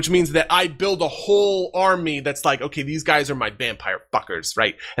vampires, which means that I build a whole army that's like, okay, these guys are my vampire fuckers,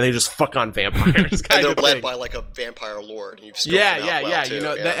 right? And they just fuck on vampires. And they're led by like a vampire lord. And you've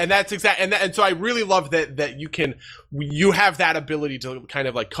and that's exactly, and so I really love that you have that ability to kind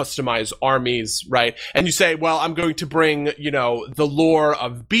of like customize armies, right? And you say, well, I'm going to bring, the lore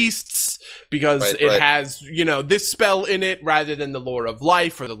of beasts because it has, this spell in it rather than the lore of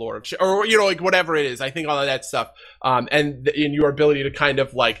life or the lore of, or, like whatever it is. I think all of that stuff. And in your ability to kind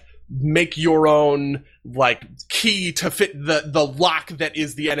of like make your own like key to fit the lock that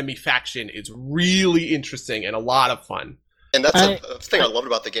is the enemy faction is really interesting and a lot of fun. And that's the thing I loved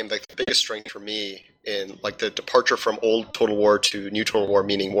about the game. Like the biggest strength for me in like the departure from old Total War to new Total War,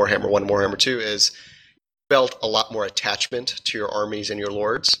 meaning Warhammer 1 and Warhammer 2, is felt a lot more attachment to your armies and your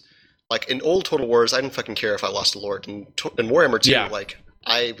lords. Like in old Total Wars, I didn't fucking care if I lost a lord. In Warhammer 2, like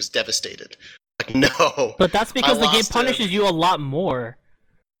I was devastated. Like no. But that's because the game punishes you a lot more.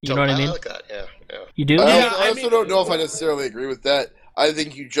 You know what I mean? I like that. Yeah. You do? I also don't know if I necessarily agree with that. I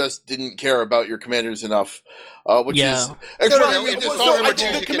think you just didn't care about your commanders enough, which is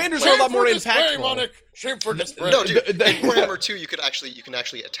the commanders are a lot more impactful. Shame for despair. No, dude, in Warhammer 2, you can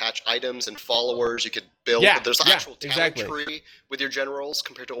actually attach items and followers. You could build. There's actual talent tree with your generals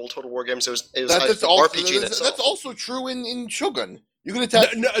compared to old Total War games. It was RPG in itself. That's also true in Shogun. You can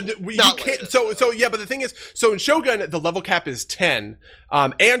attach. You can't. So yeah, but the thing is, so in Shogun, the level cap is 10,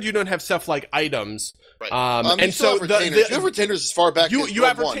 and you don't have stuff like items. Right. And so you have retainers as far back as you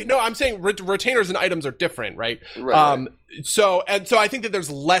have no. I'm saying retainers and items are different, right? Right. So I think that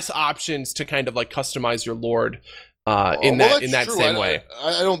there's less options to kind of like customize your lord in that same way.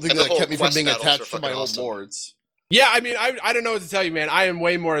 I don't think that kept me from being attached to my old lords. Yeah, I mean, I don't know what to tell you, man. I am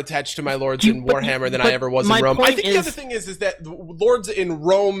way more attached to my lords in Warhammer than I ever was in Rome. I think the other thing is that lords in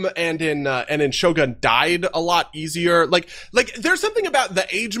Rome and in Shogun died a lot easier. Like there's something about the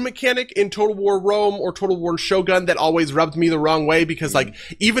age mechanic in Total War Rome or Total War Shogun that always rubbed me the wrong way because like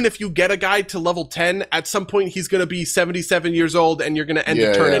even if you get a guy to level 10, at some point he's going to be 77 years old and you're going to end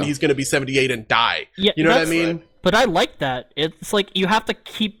the turn and he's going to be 78 and die. Yeah, you know what I mean? Right. But I like that. It's like you have to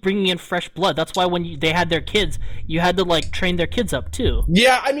keep bringing in fresh blood. That's why when they had their kids, you had to like train their kids up too.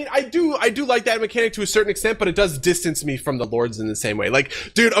 Yeah, I mean, I do like that mechanic to a certain extent, but it does distance me from the lords in the same way. Like,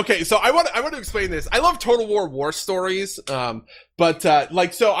 dude, okay, so I want to explain this. I love Total War stories, But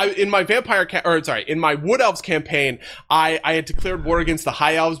so in my in my Wood Elves campaign, I had declared war against the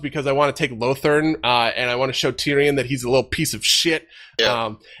High Elves because I want to take Lothern, and I want to show Tyrion that he's a little piece of shit.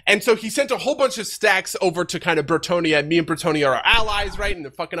 Yeah. And so he sent a whole bunch of stacks over to kind of Bretonnia, and me and Bretonnia are allies, right? And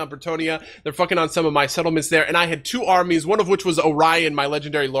they're fucking on Bretonnia. They're fucking on some of my settlements there. And I had 2 armies, one of which was Orion, my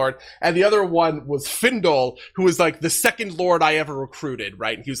legendary lord, and the other one was Findle, who was like the second lord I ever recruited,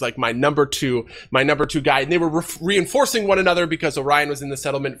 right? And he was like my number two guy. And they were reinforcing one another because Orion was in the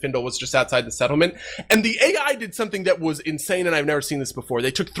settlement, Findle was just outside the settlement. And the AI did something that was insane, and I've never seen this before.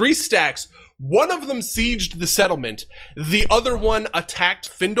 They took 3 stacks. One of them sieged the settlement. The other one attacked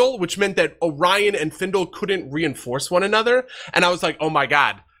Findle, which meant that Orion and Findle couldn't reinforce one another. And I was like, oh my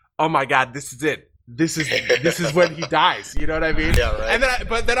god, this is it. This is when he dies. You know what I mean? Yeah, right.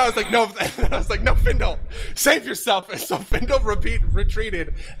 And then I was like, no, Findle, save yourself. And so Findle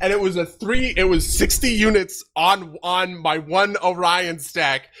retreated, and it was 60 units on my 1 Orion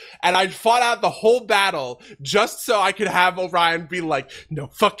stack, and I fought out the whole battle just so I could have Orion be like, no,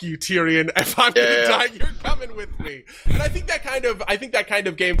 fuck you, Tyrion. If I'm gonna die, you're coming with me. And I think that kind of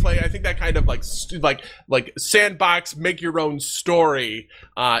gameplay, I think that kind of like sandbox, make your own story,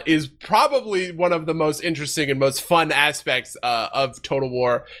 is probably one of the most interesting and most fun aspects of Total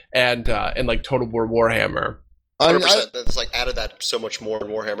War and like Total War Warhammer. 100%. That's like added that so much more in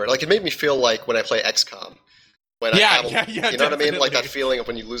Warhammer. Like it made me feel like when I play XCOM. You know definitely. What I mean? Like that feeling of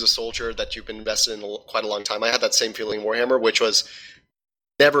when you lose a soldier that you've been invested in quite a long time. I had that same feeling in Warhammer, which was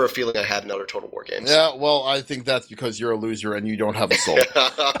never a feeling I had in other Total War games. Yeah, well, I think that's because you're a loser and you don't have a soul.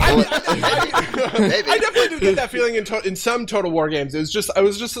 I definitely do get that feeling in some Total War games. I was just I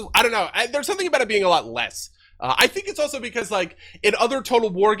don't know. There's something about it being a lot less. I think it's also because like in other Total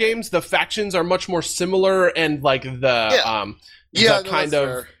War games, the factions are much more similar, and like the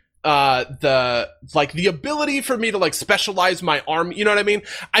ability for me to like specialize my army, you know what I mean?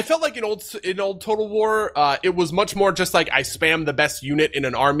 I felt like in old Total War, it was much more just like I spam the best unit in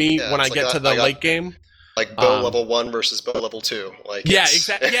an army when I get to the late game. Like bow level 1 versus bow level 2. Like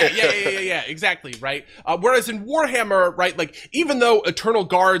exactly, right? Whereas in Warhammer, right, like even though Eternal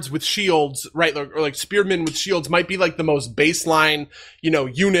Guards with shields, right, or like spearmen with shields might be like the most baseline,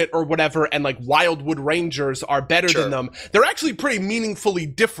 unit or whatever, and like Wildwood Rangers are better than them, they're actually pretty meaningfully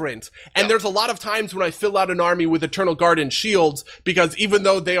different. And there's a lot of times when I fill out an army with Eternal Guard and shields, because even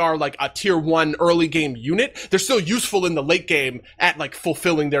though they are like a tier 1 early game unit, they're still useful in the late game at like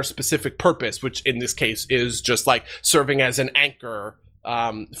fulfilling their specific purpose, which in this case is just like serving as an anchor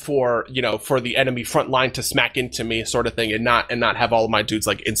for the enemy front line to smack into me, sort of thing, and not have all of my dudes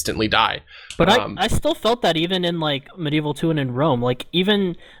like instantly die. But I still felt that even in like Medieval 2 and in Rome, like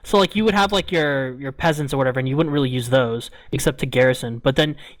even so, like you would have like your peasants or whatever, and you wouldn't really use those except to garrison. But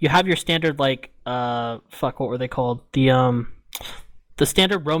then you have your standard like what were they called? The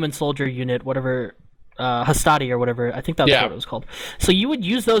standard Roman soldier unit, whatever, Hastati or whatever. I think that's what it was called. So you would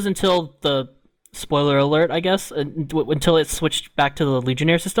use those until the spoiler alert, I guess, until it switched back to the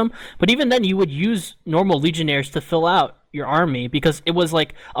Legionnaire system. But even then, you would use normal Legionnaires to fill out your army, because it was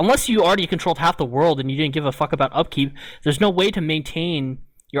like, unless you already controlled half the world and you didn't give a fuck about upkeep, there's no way to maintain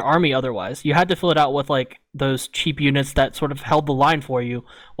your army otherwise. You had to fill it out with like those cheap units that sort of held the line for you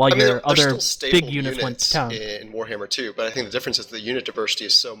while your other big units went to town. In Warhammer 2, but I think the difference is the unit diversity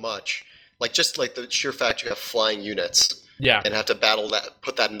is so much. Like just like the sheer fact you have flying units. Yeah, and have to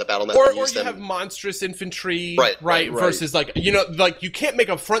put that in the battle net. Or you have monstrous infantry, right? Versus like like you can't make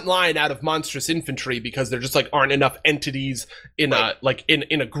a front line out of monstrous infantry because there just like aren't enough entities in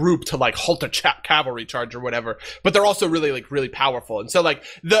a group to like halt a cavalry charge or whatever. But they're also really powerful, and so like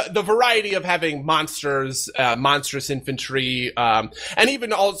the variety of having monsters, monstrous infantry, and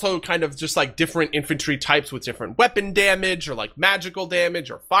even also kind of just like different infantry types with different weapon damage or like magical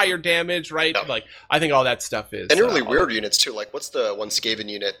damage or fire damage, right? Yeah. Like I think all that stuff is really weird units too. Like what's the one Skaven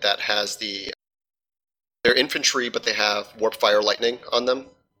unit that has they're infantry but they have warp fire lightning on them?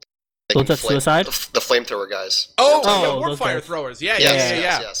 So that's suicide? The flamethrower guys. Warp fire throwers.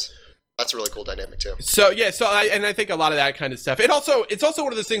 Yes. That's a really cool dynamic too. I think a lot of that kind of stuff. It's also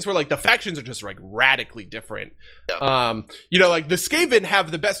one of those things where like the factions are just like radically different. Yeah. Like the Skaven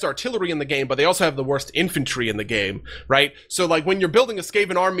have the best artillery in the game, but they also have the worst infantry in the game, right? So like when you're building a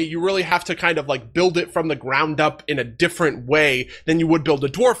Skaven army, you really have to kind of like build it from the ground up in a different way than you would build a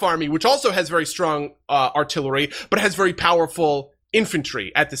dwarf army, which also has very strong artillery, but has very powerful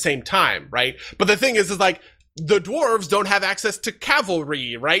infantry at the same time, right? But the thing is like the dwarves don't have access to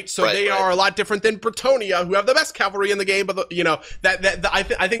cavalry, right? So Right, they right. are a lot different than Bretonia, who have the best cavalry in the game. But I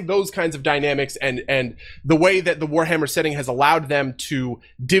think those kinds of dynamics and the way that the Warhammer setting has allowed them to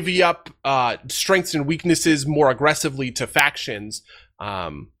divvy up strengths and weaknesses more aggressively to factions.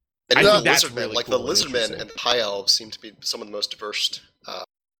 And I the think that's Lizardmen, really like cool the and Lizardmen interesting. and the High Elves seem to be some of the most diverse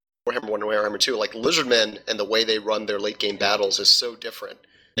Warhammer 1 and Warhammer 2. Like Lizardmen and the way they run their late game battles is so different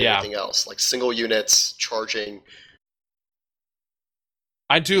than Yeah. anything else. Like single units, charging.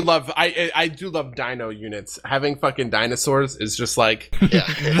 I do love dino units. Having fucking dinosaurs is just like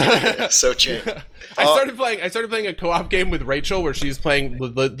Yeah. So cheap. I started playing a co-op game with Rachel where she's playing the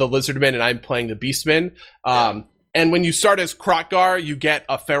Lizardmen and I'm playing the Beastmen. And when you start as Krotgar, you get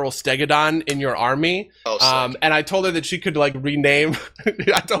a feral Stegodon in your army. Oh, sick. And I told her that she could like rename.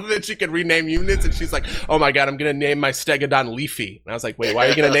 I told her that she could rename units, and she's like, "Oh my god, I'm gonna name my Stegodon Leafy." And I was like, "Wait, why are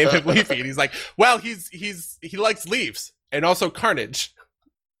you gonna name him Leafy?" And he's like, "Well, he likes leaves and also carnage,"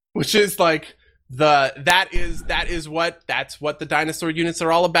 which is like that's what the dinosaur units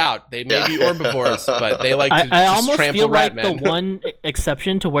are all about. They may be herbivores, but they like to I just almost trample feel like ratmen. the one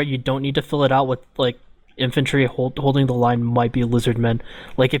exception to where you don't need to fill it out with like infantry holding the line might be lizardmen.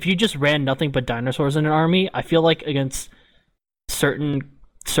 Like if you just ran nothing but dinosaurs in an army, I feel like against certain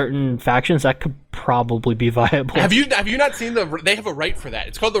factions that could probably be viable. Have you not seen they have a right for that?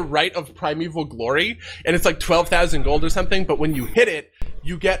 It's called the Right of Primeval Glory, and it's like 12,000 gold or something. But when you hit it,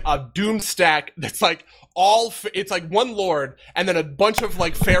 you get a doom stack that's like it's like one lord and then a bunch of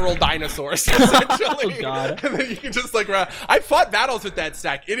like feral dinosaurs essentially. Oh, God. And then you can just like run. I fought battles with that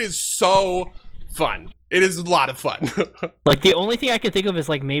stack. It is so fun. It is a lot of fun. Like the only thing I can think of is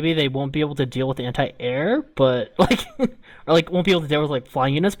like maybe they won't be able to deal with anti-air, but like or like won't be able to deal with like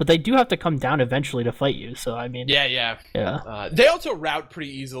flying units, but they do have to come down eventually to fight you. So I mean, yeah. yeah. They also route pretty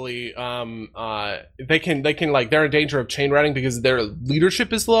easily. They can like they're in danger of chain routing because their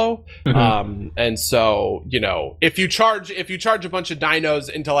leadership is low. And so if you charge a bunch of dinos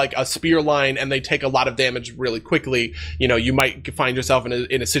into like a spear line and they take a lot of damage really quickly, you might find yourself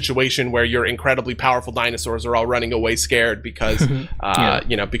in a situation where your incredibly powerful dinosaurs are all running away scared because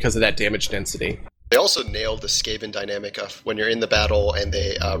because of that damage density. They also nailed the Skaven dynamic of when you're in the battle and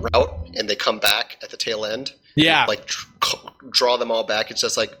they rout and they come back at the tail end. Yeah. Like draw them all back. It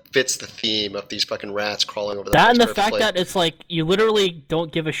just like fits the theme of these fucking rats crawling over That and the perfectly. fact that it's like you literally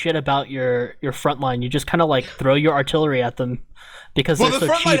don't give a shit about your front line. You just kind of like throw your artillery at them because Well, they're the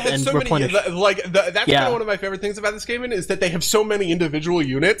so front line cheap has and so many. replenish. That's kind Yeah. of one of my favorite things about the Skaven is that they have so many individual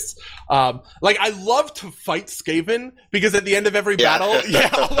units. Like I love to fight Skaven because at the end of every Yeah. battle,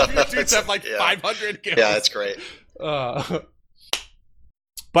 all of your dudes have like 500 kills. Yeah, it's great.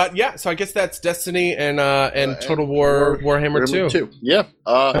 But yeah, so I guess that's Destiny and Total War Warhammer 2. Yeah.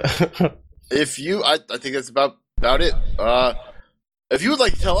 If you, I think that's about it. If you would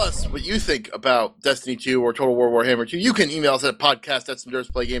like to tell us what you think about Destiny 2 or Total War Warhammer 2, you can email us at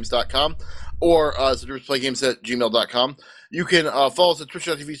podcast@subdurosplaygames.com or subdurosplaygames@gmail.com. You can follow us at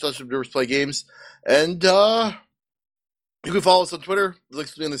twitch.tv/subdurosplaygames, and you can follow us on Twitter. The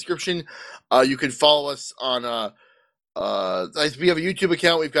links will be in the description. You can follow us on we have a YouTube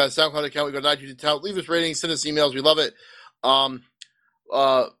account, we've got a SoundCloud account, we've got an iTunes account. Leave us ratings, send us emails, we love it.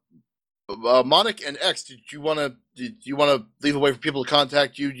 Monic and X, do you want to leave a way for people to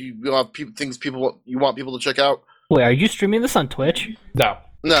contact you? Do you have things you want people to check out? Wait, are you streaming this on Twitch? No.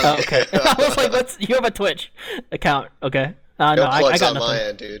 No. Oh, okay. I was like, you have a Twitch account? Okay. No, No I plugs got on nothing. my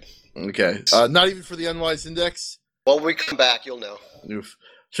end, dude. Okay. Not even for the Unwise Index. Well, when we come back, you'll know. Oof.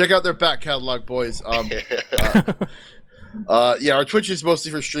 Check out their back catalog, boys. Our Twitch is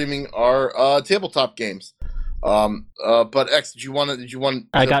mostly for streaming our tabletop games. But X, did you want?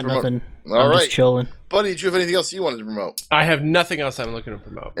 I got promote? nothing. All I'm right, just chilling. buddy. Did you have anything else you wanted to promote? I have nothing else I'm looking to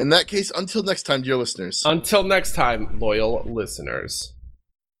promote. In that case, until next time, dear listeners. Until next time, loyal listeners.